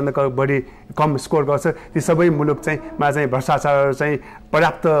 50 भन्दा बढी कम स्कोर गर्छ ती सबै मुलुक चाहिँ भ्रष्टाचार चाहिँ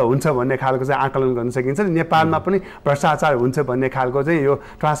पर्याप्त हुन्छ भन्ने खालको चाहिँ आकलन गर्न सकिन्छ। नेपालमा पनि भ्रष्टाचार हुन्छ भन्ने खालको चाहिँ यो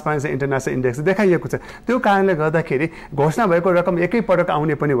ट्रान्सपेरेन्सी इन्टरनेसनल इन्डेक्स देखाइएको छ। त्यो कारणले गर्दाखेरि घोषणा भएको रकम एकैपटक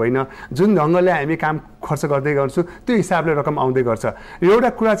आउने पनि होइन। जुन ढङ्गले हामी काम खर्च गर्दै गर्छौँ त्यो हिसाबले रकम आउँदै गर्छ। एउटा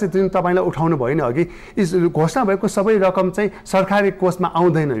कुरा चाहिँ जुन तपाईँलाई उठाउनु भएन अघि, घोषणा भएको सबै रकम चाहिँ सरकारी कोषमा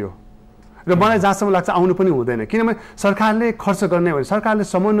आउँदैन यो, र मलाई जहाँसम्म लाग्छ आउनु पनि हुँदैन। किनभने सरकारले खर्च गर्ने हो भने सरकारले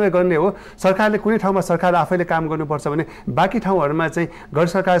समन्वय गर्ने हो। सरकारले कुनै ठाउँमा सरकारले आफैले काम गर्नुपर्छ भने बाँकी ठाउँहरूमा चाहिँ गैर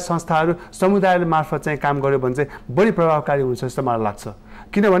सरकारी संस्थाहरू समुदाय मार्फत चाहिँ काम गर्यो भने चाहिँ बढी प्रभावकारी हुन्छ जस्तो मलाई लाग्छ।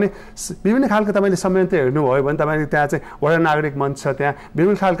 किनभने विभिन्न खालको तपाईँले संयन्त्र हेर्नुभयो भने तपाईँले त्यहाँ चाहिँ वडा नागरिक मञ्च छ, त्यहाँ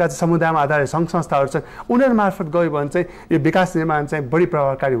विभिन्न खालका समाजमा आधारित सङ्घ संस्थाहरू छन्, उनीहरू मार्फत गयो भने चाहिँ यो विकास निर्माण चाहिँ बढी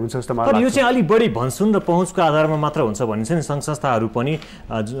प्रभावकारी हुन्छ जस्तो मलाई लाग्छ। यो चाहिँ अलिक बढी भन्छुन र पहुँचको आधारमा मात्र हुन्छ भनिन्छ नि। सङ्घ संस्थाहरू पनि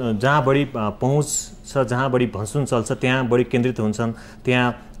जहाँ बढी पहुँच छ, जहाँ बढी भन्छुन चल्छ त्यहाँ बढी केन्द्रित हुन्छन्,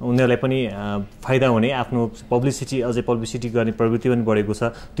 त्यहाँ उनीहरूलाई पनि फाइदा हुने, आफ्नो पब्लिसिटी अझै पब्लिसिटी गर्ने प्रवृत्ति पनि बढेको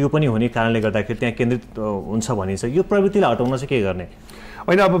छ। त्यो पनि हुने कारणले गर्दाखेरि त्यहाँ केन्द्रित हुन्छ भनिन्छ। यो प्रवृत्तिलाई हटाउन चाहिँ के गर्ने?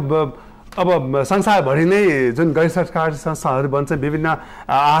 होइन, अब संसारभरि नै जुन गैर सरकारी संस्थाहरू बन्छन् विभिन्न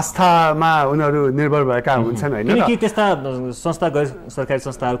आस्थामा उनीहरू निर्भर भएका हुन्छन् होइन। किनकि त्यस्ता संस्था गैर सरकारी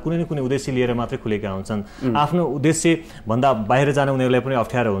संस्थाहरू कुनै न कुनै उद्देश्य लिएर मात्रै खुलेका हुन्छन्। आफ्नो उद्देश्यभन्दा बाहिर जान उनीहरूलाई पनि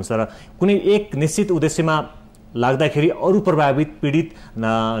अप्ठ्यारो हुन्छ र कुनै एक निश्चित उद्देश्यमा लाग्दाखेरि अरू प्रभावित पीडित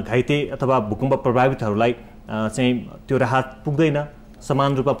घाइते अथवा भूकम्प प्रभावितहरूलाई चाहिँ त्यो राहत पुग्दैन, समान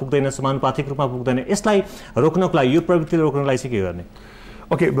रूपमा पुग्दैन, समानुपातिक रूपमा पुग्दैन। यसलाई रोक्नको लागि, यो प्रवृत्तिलाई रोक्नको लागि चाहिँ के गर्ने?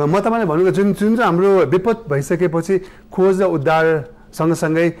 ओके, म तपाईँलाई भन्नुको जुन चाहिँ हाम्रो विपद भइसकेपछि खोज र उद्धार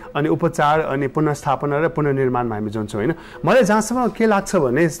सँगसँगै अनि उपचार अनि पुनर्स्थापना र पुनर्निर्माणमा हामी जान्छौँ होइन। मलाई जहाँसम्म के लाग्छ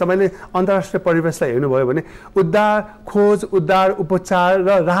भने तपाईँले अन्तर्राष्ट्रिय परिवेशलाई हेर्नुभयो भने उद्धार, खोज, उद्धार, उपचार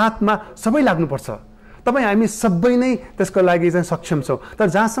र राहतमा सबै लाग्नुपर्छ। तपाईँ हामी सबै नै त्यसको लागि चाहिँ सक्षम छौँ। तर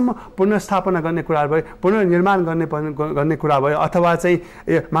जहाँसम्म पुनर्स्थापना गर्ने कुरा भयो, पुनर्निर्माण गर्ने कुरा भयो, अथवा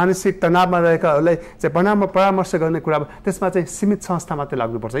चाहिँ मानसिक तनावमा रहेकाहरूलाई चाहिँ परामर्श गर्ने कुरा भयो, त्यसमा चाहिँ सीमित संस्था मात्रै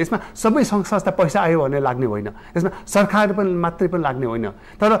लाग्नुपर्छ। यसमा सबै सङ्घ संस्था पैसा आयो भने लाग्ने होइन, यसमा सरकार मात्रै पनि लाग्ने होइन।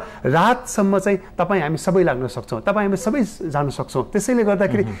 तर राहतसम्म चाहिँ तपाईँ हामी सबै लाग्न सक्छौँ, तपाईँ हामी सबै जान सक्छौँ। त्यसैले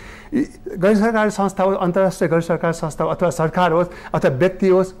गर्दाखेरि गैर सरकारी संस्था होस्, अन्तर्राष्ट्रिय गैर सरकारी संस्था अथवा सरकार होस् अथवा व्यक्ति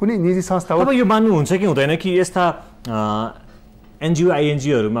होस्, कुनै निजी संस्था होस्, यो मान्नुहुन्छ कि हुँदैन कि यस्ता एनजिओ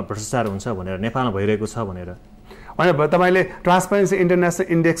आईएनजिओहरूमा भ्रष्टाचार हुन्छ भनेर नेपालमा भइरहेको छ भनेर? होइन, तपाईँले ट्रान्सपेरेन्सी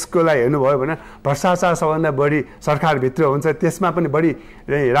इन्टरनेसनल इन्डेक्सको लागि हेर्नुभयो भने भ्रष्टाचार सबभन्दा बढी सरकारभित्र हुन्छ, त्यसमा पनि बढी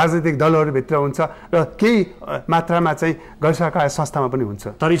राजनीतिक दलहरूभित्र हुन्छ र केही मात्रामा चाहिँ गैर सरकारी संस्थामा पनि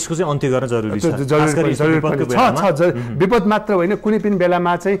हुन्छ। तर यसको चाहिँ अन्त्य गर्न जरुरी छ। विपद मात्र होइन, कुनै पनि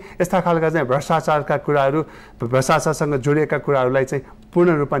बेलामा चाहिँ यस्ता खालका चाहिँ भ्रष्टाचारका कुराहरू, भ्रष्टाचारसँग जोडिएका कुराहरूलाई चाहिँ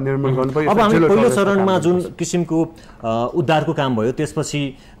पूर्ण रूपमा निर्मूल गर्नु पर्यो। अब हामी पहिलो चरणमा जुन किसिमको उद्धारको काम भयो, त्यसपछि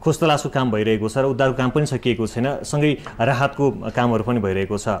खोज तलासको काम भइरहेको छ र उद्धारको काम पनि सकिएको छैन, सँगै राहतको कामहरू पनि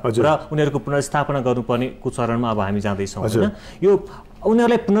भइरहेको छ र उनीहरूको पुनर्स्थापना गर्नुपर्नेको चरणमा अब हामी जाँदैछौँ होइन। यो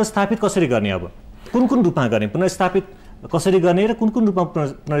उनीहरूलाई पुनर्स्थापित कसरी गर्ने, अब कुन कुन रूपमा गर्ने, पुनर्स्थापित कसरी गर्ने र कुन कुन रूपमा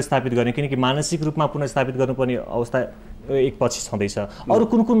पुनर्स्थापित गर्ने? किनकि मानसिक रूपमा पुनर्स्थापित गर्नुपर्ने अवस्था एक पछि छँदैछ, अरू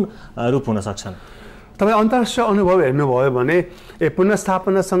कुन कुन रूप हुन सक्छन्? तपाईँ अन्तर्राष्ट्रिय अनुभव हेर्नुभयो भने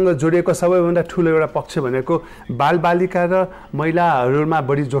पुनर्स्थापनासँग जोडिएको सबैभन्दा ठुलो एउटा पक्ष भनेको बालबालिका र महिलाहरूमा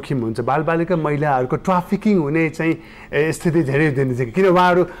बढी जोखिम हुन्छ। बालबालिका महिलाहरूको ट्राफिकिङ हुने चाहिँ स्थिति धेरै देखिन्छ, किन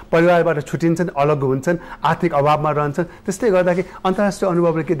उहाँहरू परिवारबाट छुटिन्छन्, अलग हुन्छन्, आर्थिक अभावमा रहन्छन्। त्यसले गर्दाखेरि अन्तर्राष्ट्रिय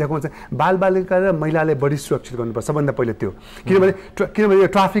अनुभवले के देखाउँछ, बालबालिका र महिलाले बढी सुरक्षित गर्नुपर्छ सबभन्दा पहिला त्यो। किनभने यो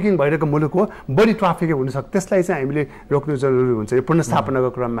ट्राफिकिङ भइरहेको मुलुक हो, बढी ट्राफिकिङ हुनसक्छ, त्यसलाई चाहिँ हामीले रोक्नु जरुरी हुन्छ यो पुनर्स्थापनाको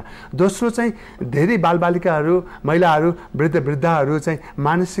क्रममा। दोस्रो चाहिँ धेरै बालबालिकाहरू, महिलाहरू, वृद्धहरू चाहिँ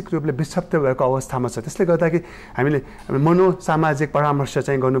मानसिक रूपले विक्षिप्त भएको अवस्थामा छ। त्यसले गर्दाखेरि हामीले मनोसामाजिक परामर्श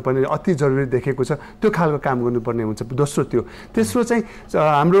चाहिँ गर्नुपर्ने अति जरुरी देखेको छ, त्यो खालको काम गर्नुपर्ने हुन्छ। दोस्रो त्यो। तेस्रो चाहिँ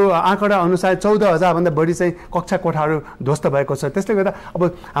हाम्रो आँकडा अनुसार 14,000 भन्दा बढी चाहिँ कक्षा कोठाहरू ध्वस्त भएको छ। त्यसले गर्दा अब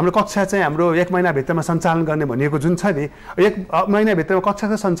हाम्रो कक्षा चाहिँ हाम्रो 1 महिनाभित्रमा सञ्चालन गर्ने भनिएको जुन छ नि, 1 महिनाभित्रमा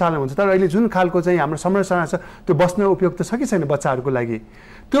कक्षा चाहिँ सञ्चालन हुन्छ, तर अहिले जुन खालको चाहिँ हाम्रो संरचना छ त्यो बस्न उपयुक्त छ कि छैन बच्चाहरूको लागि,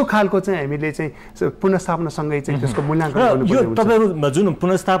 त्यो खालको चाहिँ हामीले चाहिँ पुनर्स्थापनासँगै चाहिँ त्यसको मूल्याङ्कन गर्नुपर्ने हुन्छ। तपाईँको जुन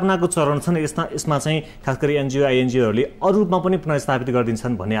पुनर्स्थापनाको चरण छन् यसमा चाहिँ खास गरी एनजिओ आईएनजिओहरूले अरू रूपमा पनि पुनर्स्थापित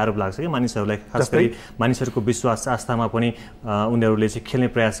गरिदिन्छन् भन्ने आरोप लाग्छ कि मानिसहरूलाई, खास गरी मानिसहरूको विश्वास आस्थामा पनि उनीहरूले चाहिँ खेल्ने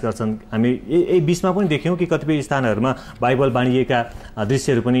प्रयास गर्छन्। हामी यही बिचमा पनि देख्यौँ कि कतिपय स्थानहरूमा बाइबल बाँडिएका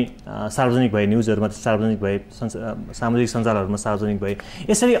दृश्यहरू पनि सार्वजनिक भए, न्युजहरूमा सार्वजनिक भए, सामाजिक सञ्जालहरूमा सार्वजनिक भए।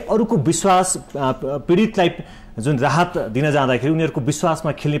 यसरी अरूको विश्वास पीडितलाई जुन राहत दिन जाँदाखेरि उनीहरूको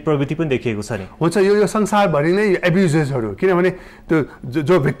विश्वासमा खेल्ने प्रवृत्ति पनि देखिएको छ नि। हुन्छ, यो संसारभरि नै एब्युजर्सहरू, किनभने त्यो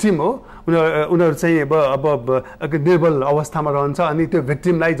जो भिक्टिम हो उनीहरू चाहिँ अब निर्बल अवस्थामा रहन्छ अनि त्यो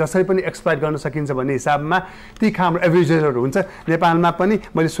भिक्टिमलाई जसरी पनि एक्सप्लोइट गर्न सकिन्छ भन्ने हिसाबमा ती खाम एब्युजर्सहरू हुन्छ। नेपालमा पनि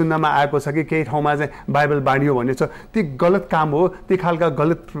मैले सुन्नमा आएको छ कि केही ठाउँमा चाहिँ बाइबल बाँडियो भन्ने छ। ती गलत काम हो, ती खालका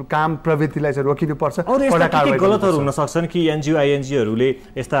गलत काम प्रवृत्तिलाई चाहिँ रोकिनुपर्छ। गलतहरू हुन सक्छन् कि एनजिओ आईएनजिओहरूले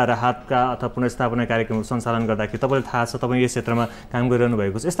यस्ता राहतका अथवा पुनर्स्थापना कार्यक्रमहरू सञ्चालन गर्दाखेरि तपाईँलाई थाहा छ, तपाईँ यस क्षेत्रमा काम गरिरहनु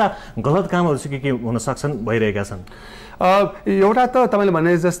भएको छ, यस्ता गलत कामहरू चाहिँ के हुन सक्छन्, भइरहेका छन्? एउटा त तपाईँले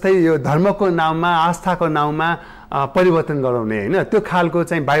भने जस्तै यो धर्मको नाममा, आस्थाको नाममा परिवर्तन गराउने होइन, त्यो खालको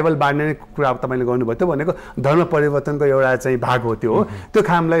चाहिँ बाइबल बाँड्ने कुरा तपाईँले गर्नुभयो। त्यो भनेको धर्म परिवर्तनको एउटा चाहिँ भाग हो। त्यो हो, त्यो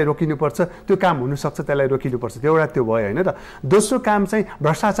कामलाई रोकिनुपर्छ, त्यो काम हुनसक्छ, त्यसलाई रोकिनुपर्छ। त्यो एउटा त्यो भयो होइन र। दोस्रो काम चाहिँ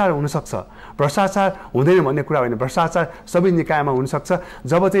भ्रष्टाचार हुनसक्छ। भ्रष्टाचार हुँदैन भन्ने कुरा होइन, भ्रष्टाचार सबै निकायमा हुनसक्छ।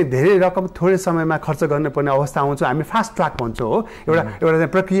 जब चाहिँ धेरै रकम थोरै समयमा खर्च गर्नुपर्ने अवस्था आउँछ, हामी फास्ट ट्र्याक भन्छौँ हो, एउटा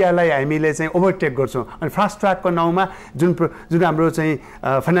चाहिँ प्रक्रियालाई हामीले चाहिँ ओभरटेक गर्छौँ। अनि फास्ट ट्र्याकको नाउँमा जुन हाम्रो चाहिँ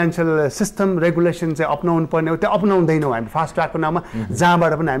फाइनेन्सियल सिस्टम रेगुलेसन चाहिँ अपनाउनु पर्ने हो, त्यो अपनाउँदैनौँ हामी। फास्ट ट्र्याकको नाममा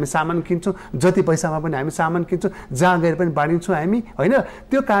जहाँबाट पनि हामी सामान किन्छौँ, जति पैसामा पनि हामी सामान किन्छौँ, जहाँ गएर पनि बाँडिन्छौँ हामी होइन।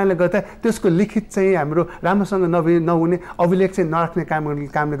 त्यो कारणले गर्दा त्यसको लिखित चाहिँ हाम्रो राम्रोसँग नहुने, अभिलेख चाहिँ नराख्ने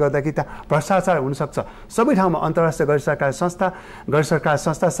कामले गर्दा कि त्यहाँ भ्रष्टाचार हुनसक्छ। सबै ठाउँमा अन्तर्राष्ट्रिय गैर सरकारी संस्था, गैर सरकारी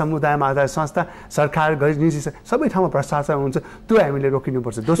संस्था, समुदायमा आधारित संस्था, सरकार, गैर निजी, सबै ठाउँमा भ्रष्टाचार हुन्छ। त्यो हामीले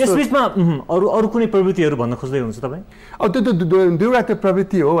रोकिनुपर्छ। दोस्रो यसमा अरू कुनै प्रवृत्तिहरू भन्न खोज्दै हुनुहुन्छ तपाईँ? अब त्यो दुईवटा त्यो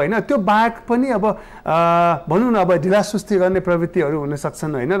प्रवृत्ति हो होइन। त्यो बाहेक पनि अब भनौँ न, अब ढिला सुस्ती गर्ने प्रवृत्तिहरू हुन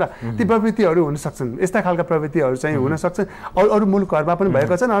सक्छन् होइन र। ती प्रवृत्तिहरू हुन सक्छन्, यस्ता खालका प्रवृत्तिहरू चाहिँ हुन सक्छन्। अरू मुलुकहरूमा पनि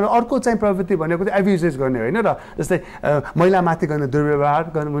भएको छन्। अर्को चाहिँ प्रवृत्ति भनेको चाहिँ एब्युजेस गर्ने होइन र। जस्तै महिलामाथि गर्ने दुर्व्यवहार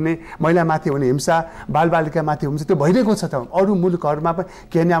हुने, महिलामाथि हुने हिंसा, बालबालिकामाथि हुन्छ, त्यो भइरहेको छ। त अरू मुलुकहरूमा पनि,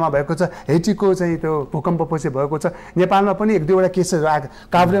 केन्यामा भएको छ, हेटीको चाहिँ त्यो भूकम्पपछि भएको छ, नेपालमा पनि एक दुईवटा केसहरू आएको,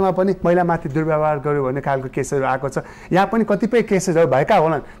 काभ्रेमा पनि महिलामाथि दुर्व्यवहार गर्यो भन्ने खालको केसहरू आएको छ। यहाँ पनि कतिपय केसेसहरू भएका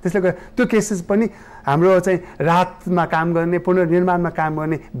होलान्। त्यसले गर्दा त्यो केसेस पनि हाम्रो चाहिँ राहतमा काम गर्ने, पुनर्निर्माणमा काम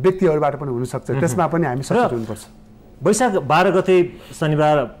गर्ने व्यक्तिहरूबाट पनि हुनसक्छ। त्यसमा पनि हामी सचेत हुनुपर्छ। वैशाख 12 गते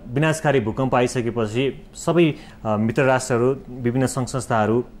शनिबार विनाशकारी भूकम्प आइसकेपछि सबै मित्र राष्ट्रहरू, विभिन्न सङ्घ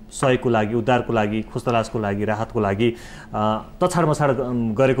संस्थाहरू सहयोगको लागि, उद्धारको लागि, खोजतलासको लागि, राहतको लागि तछाड मछाड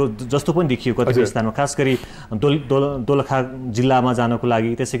गरेको जस्तो पनि देखियो कतिपय स्थानमा। खास गरी दोलखा जिल्लामा जानको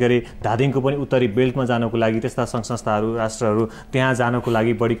लागि, त्यसै गरी धादिङको पनि उत्तरी बेल्टमा जानको लागि त्यस्ता सङ्घ संस्थाहरू, राष्ट्रहरू त्यहाँ जानको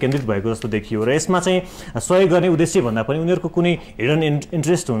लागि बढी केन्द्रित भएको जस्तो देखियो। र यसमा चाहिँ सहयोग गर्ने उद्देश्य भन्दा पनि उनीहरूको कुनै हिडन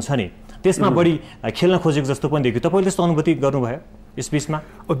इन्ट्रेस्ट हुन्छ नि, त्यसमा बढी खेल्न खोजेको जस्तो पनि देखियो। तपाईँले त्यस्तो अनुभूति गर्नुभयो यस बिचमा?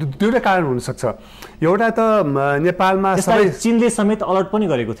 दुईवटा कारण हुनसक्छ। एउटा त नेपालमा चीनले समेत अलर्ट पनि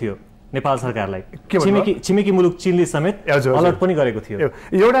गरेको थियो नेपाल सरकारलाई, छिमेकी मुलुक चीनले समेत अलर्ट पनि गरेको थियो।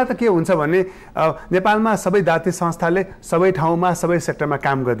 एउटा त के हुन्छ भने नेपालमा सबै जातीय संस्थाले सबै ठाउँमा, सबै सेक्टरमा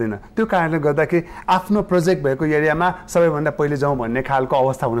काम गर्दैन। त्यो कारणले गर्दाखेरि आफ्नो प्रोजेक्ट भएको एरियामा सबैभन्दा पहिले जाउँ भन्ने खालको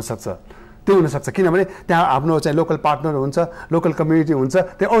अवस्था हुनसक्छ। त्यो हुनसक्छ किनभने त्यहाँ आफ्नो चाहिँ लोकल पार्टनर हुन्छ, लोकल कम्युनिटी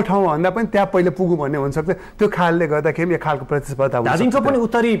हुन्छ, त्यो अरू ठाउँमा भन्दा पनि त्यहाँ पहिले पुगौँ भन्ने हुनसक्छ। त्यो खालले गर्दाखेरि यो खालको प्रतिस्पर्धा हुन्छ। दार्जिलिङको पनि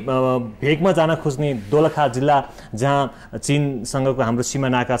उत्तरी भेगमा जान खोज्ने दोलखा जिल्ला जहाँ चीनसँगको हाम्रो सीमा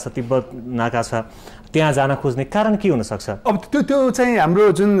नाका छ, तिब्बत नाका छ, त्यहाँ जान खोज्ने कारण के हुनसक्छ? अब त्यो चाहिँ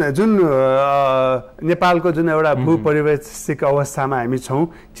हाम्रो जुन नेपालको जुन एउटा भूपरिवेशिक अवस्थामा हामी छौँ,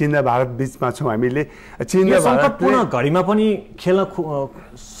 चीन र भारत बिचमा छौँ हामीले, चीन र सङ्कटपूर्ण घडीमा पनि खेल्न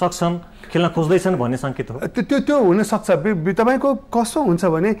सक्छन्, खेल्न खोज्दैछन् भन्ने सङ्केत हो। त्यो हुनसक्छ। तपाईँको कस्तो हुन्छ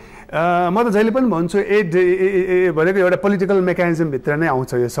भने म त जहिले पनि भन्छु भनेको एउटा पोलिटिकल मेकानिजमभित्र नै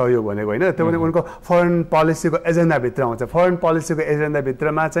आउँछ यो सहयोग भनेको होइन। त्यो भनेको उनको फरेन पोलिसीको एजेन्डाभित्र आउँछ। फरेन पोलिसीको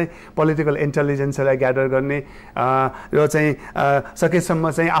एजेन्डाभित्रमा चाहिँ पोलिटिकल इन्टेलिजेन्सलाई ग्यादर गर्ने र चाहिँ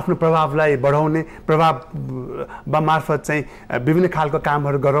सकेसम्म चाहिँ आफ्नो प्रभावलाई बढाउने, प्रभाव मार्फत चाहिँ विभिन्न खालको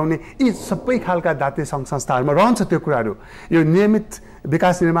कामहरू गराउने, यी सबै खालका जातीय सङ्घ संस्थाहरूमा रहन्छ त्यो कुराहरू। यो नियमित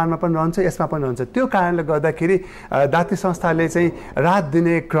विकास निर्माणमा पनि रहन्छ, यसमा पनि रहन्छ। त्यो कारणले गर्दाखेरि दाती संस्थाले चाहिँ राहत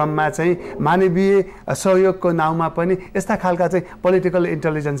दिने क्रममा चाहिँ मानवीय सहयोगको नाउँमा पनि यस्ता खालका चाहिँ पोलिटिकल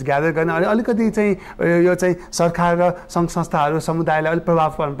इन्टेलिजेन्स ग्यादर गर्ने अनि अलिकति चाहिँ यो चाहिँ सरकार र सङ्घ संस्थाहरू समुदायलाई अलिक प्रभाव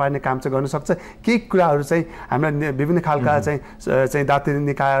पार्ने काम चाहिँ गर्न सक्छ। केही कुराहरू चाहिँ हाम्रा विभिन्न खालका चाहिँ दाती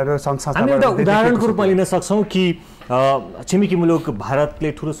निकायहरू सङ्घ संस्था हामी एउटा उदाहरणको रूपमा लिन सक्छौँ कि छिमेकी मुलुक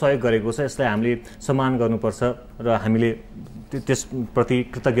भारतले ठुलो सहयोग गरेको छ, यसलाई हामीले सम्मान गर्नुपर्छ र हामीले त्यसप्रति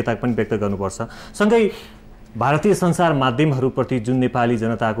कृतज्ञता पनि व्यक्त गर्नुपर्छ। सँगै भारतीय सञ्चार माध्यमहरूप्रति जुन नेपाली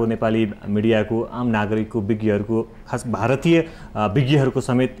जनताको, नेपाली मिडियाको, आम नागरिकको, विज्ञहरूको, खास भारतीय विज्ञहरूको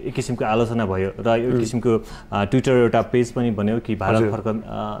समेत एक किसिमको आलोचना भयो र एक किसिमको ट्विटर एउटा पेज पनि बन्यो कि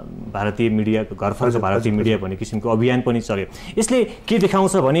भारतीय मिडिया, घर फर्क भारतीय मिडिया भन्ने किसिमको अभियान पनि चल्यो। यसले के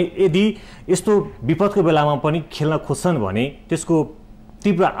देखाउँछ भने यदि यस्तो विपदको बेलामा पनि खेल्न खोज्छन् भने त्यसको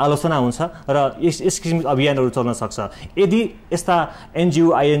तीव्र आलोचना हुन्छ र यस किसिमको अभियानहरू चल्न सक्छ। यदि यस्ता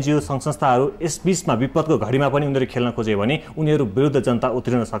एनजिओ, आईएनजिओ, सङ्घ संस्थाहरू यस बिचमा विपदको घडीमा पनि उनीहरू खेल्न खोजे भने उनीहरू विरुद्ध जनता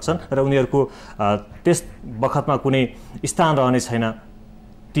उत्रिन सक्छन् र उनीहरूको त्यस बखतमा कुनै स्थान रहने छैन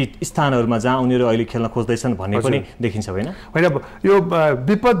ती स्थानहरूमा जहाँ उनीहरू अहिले खेल्न खोज्दैछन् भन्ने पनि देखिन्छ होइन? होइन, यो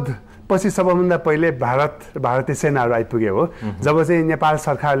विपद पछि सबभन्दा पहिले भारतीय सेनाहरू आइपुग्यो हो। जब चाहिँ नेपाल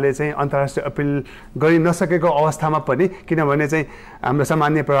सरकारले चाहिँ अन्तर्राष्ट्रिय अपिल गरि नसकेको अवस्थामा पनि, किनभने चाहिँ हाम्रो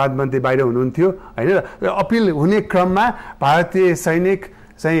सामान्य प्रधानमन्त्री बाहिर हुनुहुन्थ्यो होइन, र अपिल हुने क्रममा भारतीय सैनिक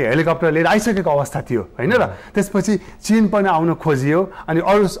चाहिँ हेलिकप्टर लिएर आइसकेको अवस्था थियो होइन, र त्यसपछि चीन पनि आउन खोजियो अनि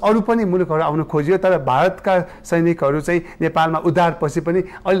अरू पनि मुलुकहरू आउन खोजियो, तर भारतका सैनिकहरू चाहिँ नेपालमा उद्धारपछि पनि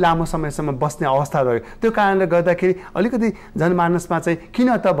अलि लामो समयसम्म बस्ने अवस्था रह्यो। त्यो कारणले गर्दाखेरि अलिकति जनमानसमा चाहिँ किन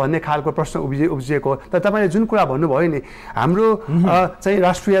त भन्ने खालको प्रश्न उब्जिएको हो। तर तपाईँले जुन कुरा भन्नुभयो नि, हाम्रो चाहिँ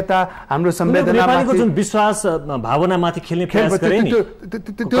राष्ट्रियता, हाम्रो संवेदनामाथि जुन विश्वास भावनामाथि खेल्ने प्रयास गरे नि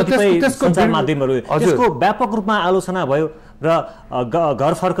कतिपय सञ्चार माध्यमहरू, त्यसको व्यापक रूपमा आलोचना भयो र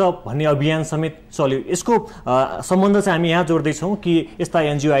घर फर्क भन्ने अभियान समेत चल्यो। यसको सम्बन्ध चाहिँ हामी यहाँ जोड्दैछौँ कि यस्ता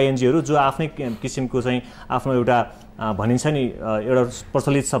एनजिओ, आईएनजिओहरू जो आफ्नै किसिमको चाहिँ आफ्नो एउटा भनिन्छ नि एउटा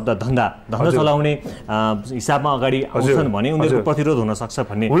प्रचलित शब्द धन्दा चलाउने हिसाबमा अगाडि आउँछन् भने उनीहरूको प्रतिरोध हुनसक्छ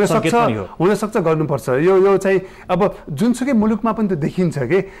भन्ने सङ्केत पनि हो। हुनसक्छ, गर्नुपर्छ। यो चाहिँ अब जुनसुकै मुलुकमा पनि त देखिन्छ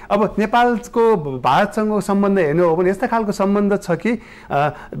कि अब नेपालको भारतसँगको सम्बन्ध हेर्नु हो भने यस्ता खालको सम्बन्ध छ कि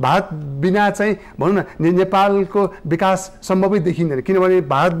भारत बिना चाहिँ भनौँ न नेपालको विकास सम्भवै देखिँदैन, किनभने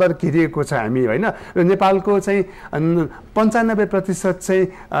भारतबाट घेरिएको छ हामी होइन, र नेपालको चाहिँ 95% चाहिँ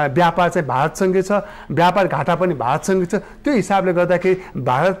व्यापार चाहिँ भारतसँगै छ, व्यापार घाटा पनि भारतसँग छ। त्यो हिसाबले गर्दाखेरि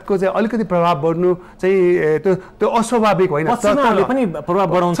भारतको चाहिँ अलिकति प्रभाव बढ्नु चाहिँ त्यो अस्वाभाविक होइन।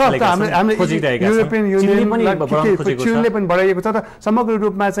 युरोपियन युनियनले पनि बढाइएको छ, तर समग्र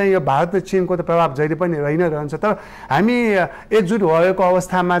रूपमा चाहिँ यो भारत र चीनको त प्रभाव जहिले पनि रहि नै रहन्छ। तर हामी एकजुट भएको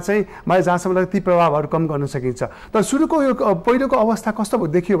अवस्थामा चाहिँ मलाई जहाँसम्म लाग्छ ती प्रभावहरू कम गर्न सकिन्छ। तर सुरुको यो पहिलोको अवस्था कस्तो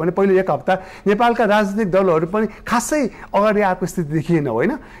देखियो भने पहिलो एक हप्ता नेपालका राजनीतिक दलहरू पनि खासै अगाडि आएको स्थिति देखिएन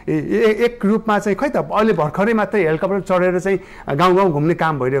होइन। एक रूपमा चाहिँ खै त अहिले भर्खरै मात्रै हेलिकप्टर चढेर चाहिँ गाउँ गाउँ घुम्ने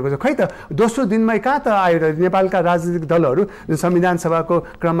काम भइरहेको छ। खै त दोस्रो दिनमै कहाँ त आयो र नेपालका राजनीतिक दलहरू जुन संविधान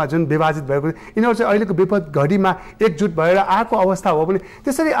सभाको क्रममा जुन विभाजित भएको यिनीहरू चाहिँ अहिलेको विपद घडीमा एकजुट भएर आएको अवस्था हो भने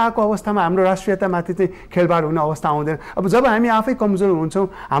त्यसरी आएको अवस्थामा हाम्रो राष्ट्रियतामाथि चाहिँ खेलबाड हुने अवस्था आउँदैन। अब जब हामी आफै कमजोर हुन्छौँ,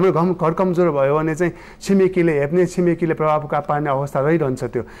 हाम्रो घर कमजोर भयो भने चाहिँ छिमेकीले हेप्ने, छिमेकीले प्रभाव पार्ने अवस्था रहिरहन्छ।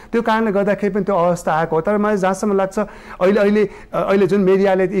 त्यो कारणले गर्दाखेरि पनि त्यो अवस्था आएको हो। तर मलाई जहाँसम्म लाग्छ अहिले जुन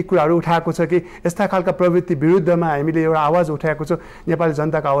मिडियाले यी कुराहरू उठाएको छ कि यस्ता खालका प्रवृत्ति विरुद्धमा हामीले एउटा आवाज उठाएको छ, नेपाली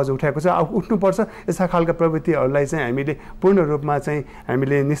जनताको आवाज उठाएको छ, अब उठ्नुपर्छ। यस्ता खालका प्रवृत्तिहरूलाई चाहिँ हामीले पूर्ण रूपमा चाहिँ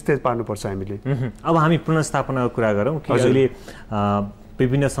हामीले निस्तेज पार्नुपर्छ हामीले। अब हामी पुनर्स्थापनाको कुरा गरौँ कि अहिले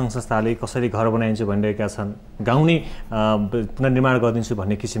विभिन्न सङ्घ संस्थाले कसरी घर बनाइन्छ भनिरहेका छन्, गाउँ नै पुनर्निर्माण गरिदिन्छु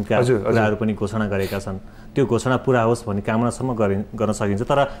भन्ने किसिमका कुराहरू पनि घोषणा गरेका छन्। त्यो घोषणा पुरा होस् भन्ने कामनासम्म गर्न सकिन्छ,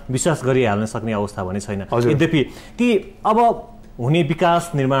 तर विश्वास गरिहाल्न सक्ने अवस्था भने छैन। यद्यपि ती अब हुने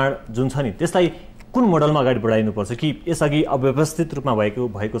विकास निर्माण जुन छ नि त्यसलाई कुन मोडलमा अगाडि बढाइनुपर्छ कि यसअघि अव्यवस्थित रूपमा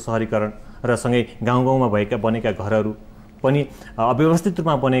भएको सहरीकरण र सँगै गाउँ गाउँमा बनेका घरहरू पनि अव्यवस्थित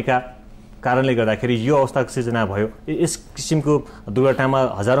रूपमा बनेका कारणले गर्दाखेरि यो अवस्थाको सिर्जना भयो। यस किसिमको दुर्घटनामा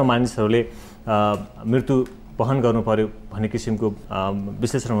हजारौँ मानिसहरूले मृत्यु वहन गर्नु पर्यो भन्ने किसिमको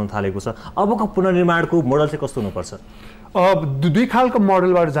विश्लेषण हुन थालेको छ। अबको पुनर्निर्माणको मोडल चाहिँ कस्तो हुनुपर्छ? दुई खालको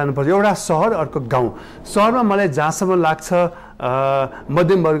मोडलबाट जानुपर्छ, एउटा सहर अर्को गाउँ। सहरमा मलाई जहाँसम्म लाग्छ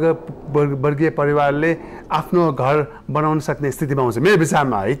मध्यम वर्गीय परिवारले आफ्नो घर बनाउन सक्ने स्थितिमा आउँछ मेरो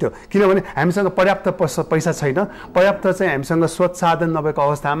विचारमा है त्यो किनभने हामीसँग पर्याप्त पैसा छैन पर्याप्त चाहिँ हामीसँग स्रोत साधन नभएको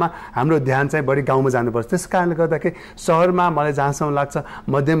अवस्थामा हाम्रो ध्यान चाहिँ बढी गाउँमा जानुपर्छ त्यस कारणले गर्दाखेरि सहरमा मलाई जहाँसम्म लाग्छ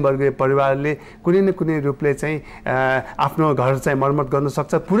मध्यमवर्गीय परिवारले कुनै न कुनै रूपले चाहिँ आफ्नो घर चाहिँ मर्मत गर्न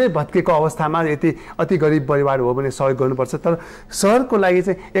सक्छ पुरै भत्केको अवस्थामा यदि अति गरिब परिवार हो भने सहयोग गर्नुपर्छ तर सहरको लागि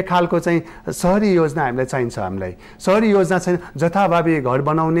चाहिँ एक खालको चाहिँ सहरी योजना हामीलाई चाहिन्छ हामीलाई सहरी योजना छैन जथाभावी घर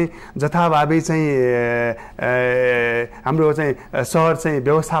बनाउने जथाभावी चाहिँ हाम्रो चाहिँ सहर चाहिँ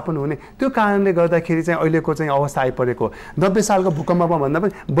व्यवस्थापन हुने त्यो कारणले गर्दाखेरि चाहिँ अहिलेको चाहिँ अवस्था आइपरेको 90 सालको भूकम्पमा भन्दा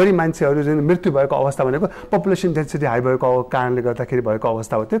पनि बढी मान्छेहरू जुन मृत्यु भएको अवस्था भनेको पपुलेसन डेन्सिटी हाई भएको कारणले गर्दाखेरि भएको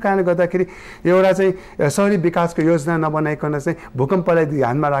अवस्था हो त्यो कारणले गर्दाखेरि एउटा चाहिँ सहरी विकासको योजना नबनाइकन चाहिँ भूकम्पलाई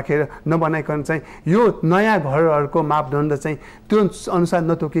ध्यानमा राखेर नबनाइकन चाहिँ यो नयाँ घरहरूको मापदण्ड चाहिँ त्यो अनुसार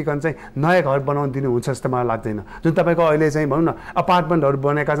नतोकिकन चाहिँ नयाँ घर बनाउन दिनु हुन्छ जस्तो मलाई लाग्दैन जुन तपाईँको अहिले चाहिँ भनौँ न अपार्टमेन्टहरू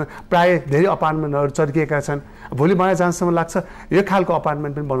बनेका छन् प्रायः धेरै अपार्टमेन्टहरू चर्किएका छन् भोलि मलाई जहाँसम्म लाग्छ यो खालको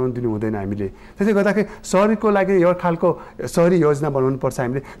अपार्टमेन्ट पनि बनाउन दिनु हुँदैन हामीले त्यसले गर्दाखेरि सहरीको लागि यो खालको सहरी योजना बनाउनुपर्छ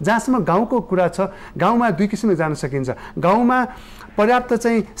हामीले जहाँसम्म गाउँको कुरा छ गाउँमा दुई किसिमले जान सकिन्छ गाउँमा पर्याप्त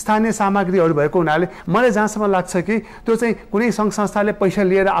चाहिँ स्थानीय सामग्रीहरू भएको हुनाले मलाई जहाँसम्म लाग्छ कि त्यो चाहिँ कुनै सङ्घ संस्थाले पैसा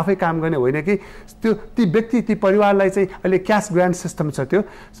लिएर आफै काम गर्ने होइन कि त्यो ती व्यक्ति ती परिवारलाई चाहिँ अहिले क्यास ग्रान्ट सिस्टम छ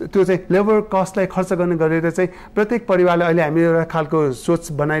त्यो चाहिँ लेबर कस्टलाई खर्च गर्ने गरेर चाहिँ प्रत्येक परिवारलाई अहिले हामी एउटा खालको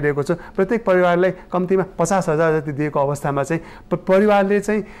सोच बनाइरहेको छ प्रत्येक परिवारलाई कम्तीमा 50,000 जति दिएको अवस्थामा चाहिँ परिवारले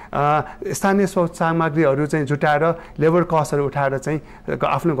चाहिँ स्थानीय स्रोत सामग्रीहरू चाहिँ जुटाएर लेबर कस्टहरू उठाएर चाहिँ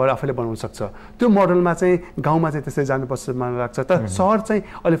आफ्नो घर आफैले बनाउन सक्छ त्यो मोडलमा चाहिँ गाउँमा चाहिँ त्यसरी जानुपर्छ मलाई लाग्छ त सहर चाहिँ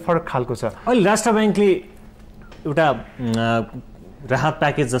अलिक फरक खालको छ अहिले राष्ट्र ब्याङ्कले एउटा राहत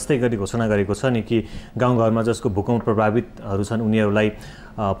प्याकेज जस्तै गरी घोषणा गरेको छ नि कि गाउँघरमा जसको भूकम्प प्रभावितहरू छन् उनीहरूलाई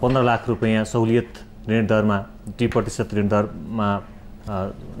 15 लाख रुपैयाँ सहुलियत ऋण दरमा 2% ऋण दरमा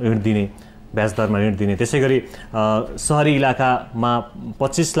ऋण दिने ब्याज दरमा ऋण दिने त्यसै गरी सहरी इलाकामा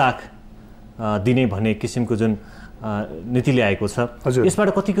 25 लाख दिने भन्ने किसिमको जुन नीति ल्याएको छ यसबाट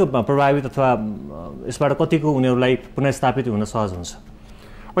कतिको प्रभावित अथवा यसबाट कतिको उनीहरूलाई पुनर्स्थापित हुन सहज हुन्छ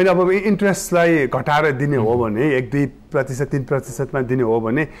होइन अब इन्ट्रेस्टलाई घटाएर दिने हो भने 1-2% 3%मा दिने हो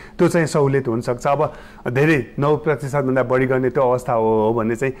भने त्यो चाहिँ सहुलियत हुनसक्छ अब धेरै 9%भन्दा बढी गर्ने त्यो अवस्था हो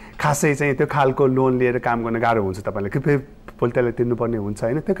भने चाहिँ खासै चाहिँ त्यो खालको लोन लिएर काम गर्न गाह्रो हुन्छ तपाईँलाई कि फेरि भोलि त्यसलाई तिर्नुपर्ने हुन्छ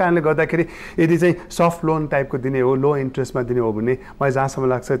होइन त्यो कारणले गर्दाखेरि यदि चाहिँ सफ्ट लोन टाइपको दिने हो लो इन्ट्रेस्टमा दिने हो भने मलाई जहाँसम्म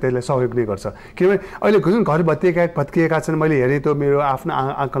लाग्छ त्यसले सहयोग नै गर्छ किनभने अहिले जुन घर भत्किएका छन् मैले हेरेँ त्यो मेरो आफ्नो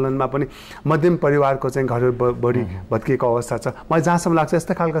आकलनमा पनि मध्यम परिवारको चाहिँ घर बढी भत्किएको अवस्था छ मलाई जहाँसम्म लाग्छ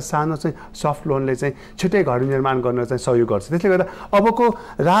यस्तो खालको सानो चाहिँ सफ्ट लोनले चाहिँ छिट्टै घर निर्माण गर्न चाहिँ सहयोग गर्छ त्यसले गर्दा अबको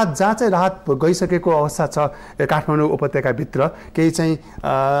राहत जहाँ चाहिँ राहत गइसकेको अवस्था छ काठमाडौँ उपत्यकाभित्र केही चाहिँ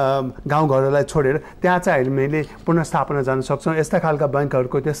गाउँघरलाई छोडेर त्यहाँ चाहिँ हामीले पुनर्स्थापना जान सक्छौँ यस्ता खालका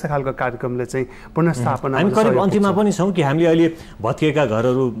ब्याङ्कहरूको त्यस्ता खालका कार्यक्रमले चाहिँ पुनर्स्थापना हामी करिब अन्तिममा पनि छौँ कि हामीले अहिले भत्किएका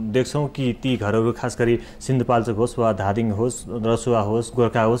घरहरू देख्छौँ कि ती घरहरू खास गरी सिन्धुपाल्चोक होस् वा धादिङ होस् रसुवा होस्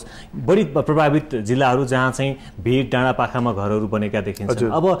गोर्खा होस् बढी प्रभावित जिल्लाहरू जहाँ चाहिँ भिर डाँडापाखामा घरहरू बनेका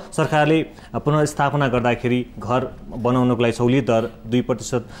देखिन्छन् अब सरकारले पुनर्स्थापना गर्दाखेरि घर बनाउनको लागि सहुलियत दर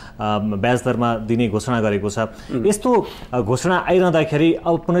 2% ब्याज दरमा दिने घोषणा गरेको छ यस्तो घोषणा आइरहँदाखेरि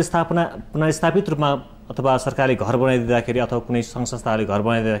अब पुनर्स्थापित रूपमा अथवा सरकारले घर बनाइदिँदाखेरि अथवा कुनै सङ्घ संस्थाहरूले घर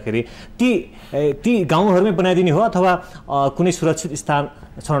बनाइदिँदाखेरि ती गाउँहरूमै बनाइदिने हो अथवा कुनै सुरक्षित स्थान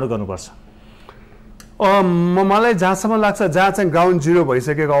छनौट गर्नुपर्छ मलाई जहाँसम्म लाग्छ जहाँ चाहिँ ग्राउन्ड जिरो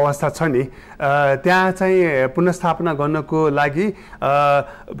भइसकेको अवस्था छ नि त्यहाँ चाहिँ पुनर्स्थापना गर्नको लागि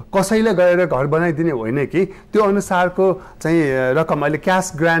कसैले गएर घर बनाइदिने होइन कि त्यो अनुसारको चाहिँ रकम अहिले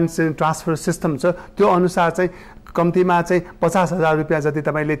क्यास ग्रान्ट ट्रान्सफर सिस्टम छ त्यो अनुसार चाहिँ कम्तीमा चाहिँ 50,000 रुपियाँ जति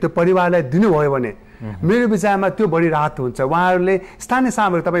तपाईँले त्यो परिवारलाई दिनुभयो भने मेरो विचारमा त्यो बढी राहत हुन्छ उहाँहरूले स्थानीय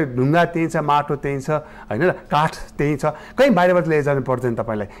सामग्री तपाईँ ढुङ्गा त्यहीँ छ माटो त्यहीँ छ होइन र काठ त्यहीँ छ कहीँ बाहिरबाट लिएर जानु पर्दैन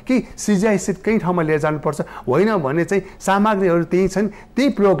तपाईँलाई कि सिजिआइसिट कहीँ ठाउँमा लिएर जानुपर्छ होइन भने चाहिँ सामग्रीहरू त्यहीँ छन् त्यही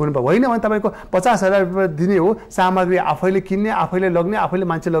प्रयोग हुनुपर्छ होइन भने तपाईँको 50,000 रुपियाँ दिने हो सामग्री आफैले किन्ने आफैले लग्ने आफैले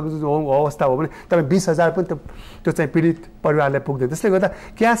मान्छे लग्ने अवस्था हो भने तपाईँ 20,000 पनि त्यो चाहिँ पीडित परिवारलाई पुग्दैन त्यसले गर्दा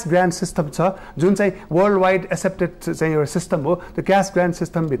क्यास ग्रान्ट सिस्टम छ जुन चाहिँ वर्ल्ड वाइड एक्सेप्टेड चाहिँ एउटा सिस्टम हो त्यो क्यास ग्रान्ट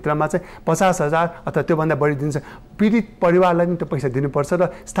सिस्टमभित्रमा चाहिँ 50,000 अथवा त्योभन्दा बढी दिन्छ पीडित परिवारलाई पनि त्यो पैसा दिनुपर्छ र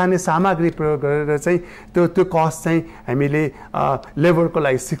स्थानीय सामग्री प्रयोग गरेर चाहिँ त्यो कस्ट चाहिँ हामीले लेबरको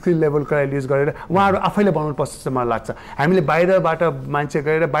लागि स्किल लेभलको लागि युज गरेर उहाँहरू आफैले बनाउनुपर्छ जस्तो मलाई लाग्छ हामीले बाहिरबाट मान्छे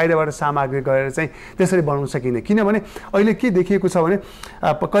गएर बाहिरबाट सामग्री गरेर चाहिँ त्यसरी बनाउन सकिने किनभने अहिले के देखिएको छ भने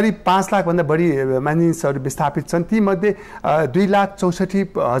करिब 5 लाखभन्दा बढी मानिसहरू विस्थापित छन् तीमध्ये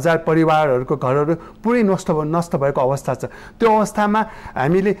 2,64,000 परिवारहरूको घरहरू पुरै नष्ट भएको अवस्था छ त्यो अवस्थामा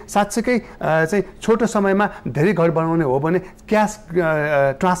हामीले साँच्चैकै चाहिँ छोटो समयमा धेरै घर बनाउने हो भने क्यास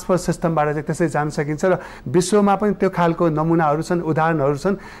ट्रान्सफर सिस्टमबाट चाहिँ त्यसरी जान सकिन्छ र विश्वमा पनि त्यो खालको नमुनाहरू छन्, उदाहरणहरू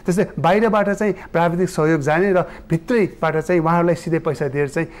छन्। त्यस्तै बाहिरबाट चाहिँ प्राविधिक सहयोग जाने र भित्रैबाट चाहिँ उहाँहरूलाई सिधै पैसा दिएर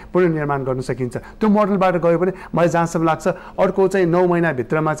चाहिँ पुनर्निर्माण गर्न सकिन्छ। त्यो मोडलबाट गयो भने मलाई जहाँसम्म लाग्छ अर्को चाहिँ 9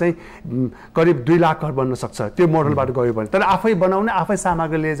 महिनाभित्रमा चाहिँ करिब 2 लाख घर बन्न सक्छ त्यो मोडलबाट गयो भने। तर आफै बनाउने, आफै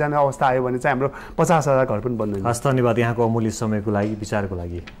सामग्री लिएर जाने अवस्था आयो भने चाहिँ हाम्रो 50,000 घर पनि बन्दैन। हस्, धन्यवाद यहाँको अमूल्य समयको लागि, विचारको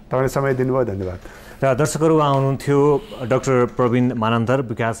लागि। तपाईँले समय दिनुभयो, धन्यवाद। र दर्शकहरू, उहाँ हुनुहुन्थ्यो डाक्टर प्रवीण मानन्धर,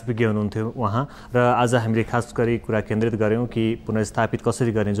 विकास विज्ञ हुनुहुन्थ्यो उहाँ। र आज हामीले खास गरी कुरा केन्द्रित गऱ्यौँ कि पुनर्स्थापित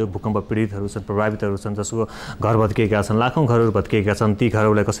कसरी गर्ने जो भूकम्प पीडितहरू छन्, प्रभावितहरू छन्, जसको घर भत्किएका छन्, लाखौँ घरहरू भत्किएका छन्, ती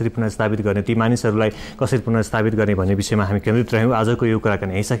घरहरूलाई कसरी पुनर्स्थापित गर्ने, ती मानिसहरूलाई कसरी पुनर्स्थापित गर्ने भन्ने विषयमा हामी केन्द्रित रह्यौँ। आजको यो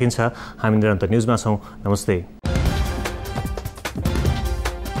कुराकानी यहीँ सकिन्छ। हामी निरन्तर न्युजमा छौँ। नमस्ते।